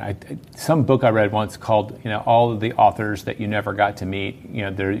 Some book I read once called, all of the authors that you never got to meet,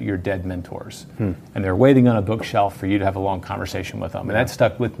 they're your dead mentors. And they're waiting on a bookshelf for you to have a long conversation with them. And that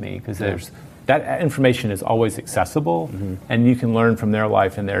stuck with me because that information is always accessible, and you can learn from their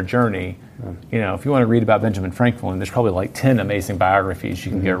life and their journey. If you want to read about Benjamin Franklin, there's probably like 10 amazing biographies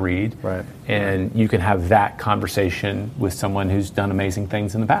you can go read, and you can have that conversation with someone who's done amazing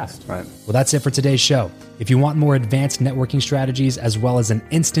things in the past. Well, that's it for today's show. If you want more advanced networking strategies as well as an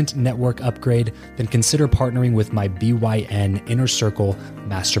instant network upgrade, then consider partnering with my BYN Inner Circle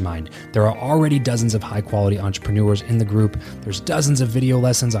Mastermind. There are already dozens of high-quality entrepreneurs in the group. There's dozens of video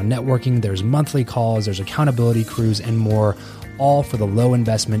lessons on networking. There's monthly calls. There's accountability crews and more, all for the low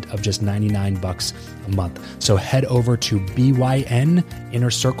investment of just $99 a month. So head over to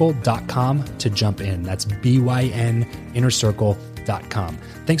byninnercircle.com to jump in. That's byninnercircle.com.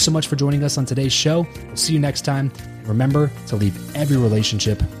 Thanks so much for joining us on today's show. We'll see you next time. Remember to leave every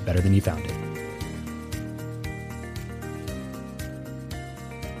relationship better than you found it.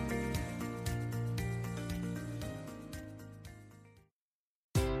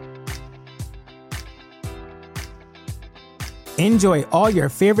 Enjoy all your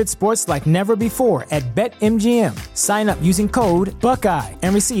favorite sports like never before at BetMGM. Sign up using code Buckeye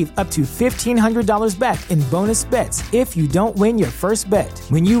and receive up to $1,500 back in bonus bets if you don't win your first bet.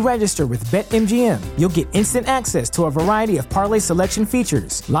 When you register with BetMGM, you'll get instant access to a variety of parlay selection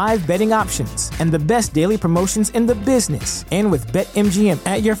features, live betting options, and the best daily promotions in the business. And with BetMGM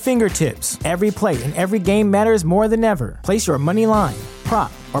at your fingertips, every play and every game matters more than ever. Place your money line,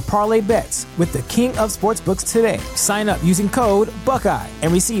 prop, or parlay bets with the king of sportsbooks today. Sign up using code Buckeye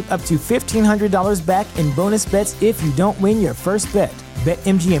and receive up to $1,500 back in bonus bets if you don't win your first bet.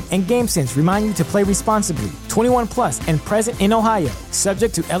 BetMGM and GameSense remind you to play responsibly. 21 plus and present in Ohio,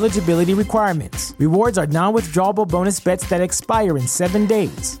 subject to eligibility requirements. Rewards are non-withdrawable bonus bets that expire in 7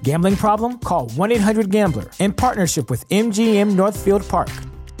 days. Gambling problem? Call 1-800-GAMBLER in partnership with MGM Northfield Park.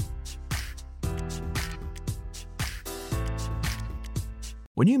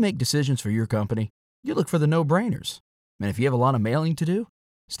 When you make decisions for your company, you look for the no-brainers. And if you have a lot of mailing to do,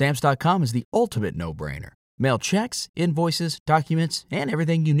 Stamps.com is the ultimate no-brainer. Mail checks, invoices, documents, and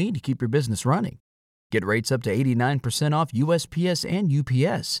everything you need to keep your business running. Get rates up to 89% off USPS and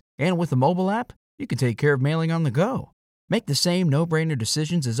UPS. And with the mobile app, you can take care of mailing on the go. Make the same no-brainer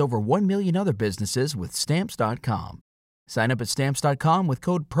decisions as over 1 million other businesses with Stamps.com. Sign up at Stamps.com with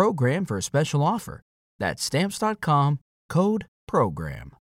code PROGRAM for a special offer. That's Stamps.com, code PROGRAM.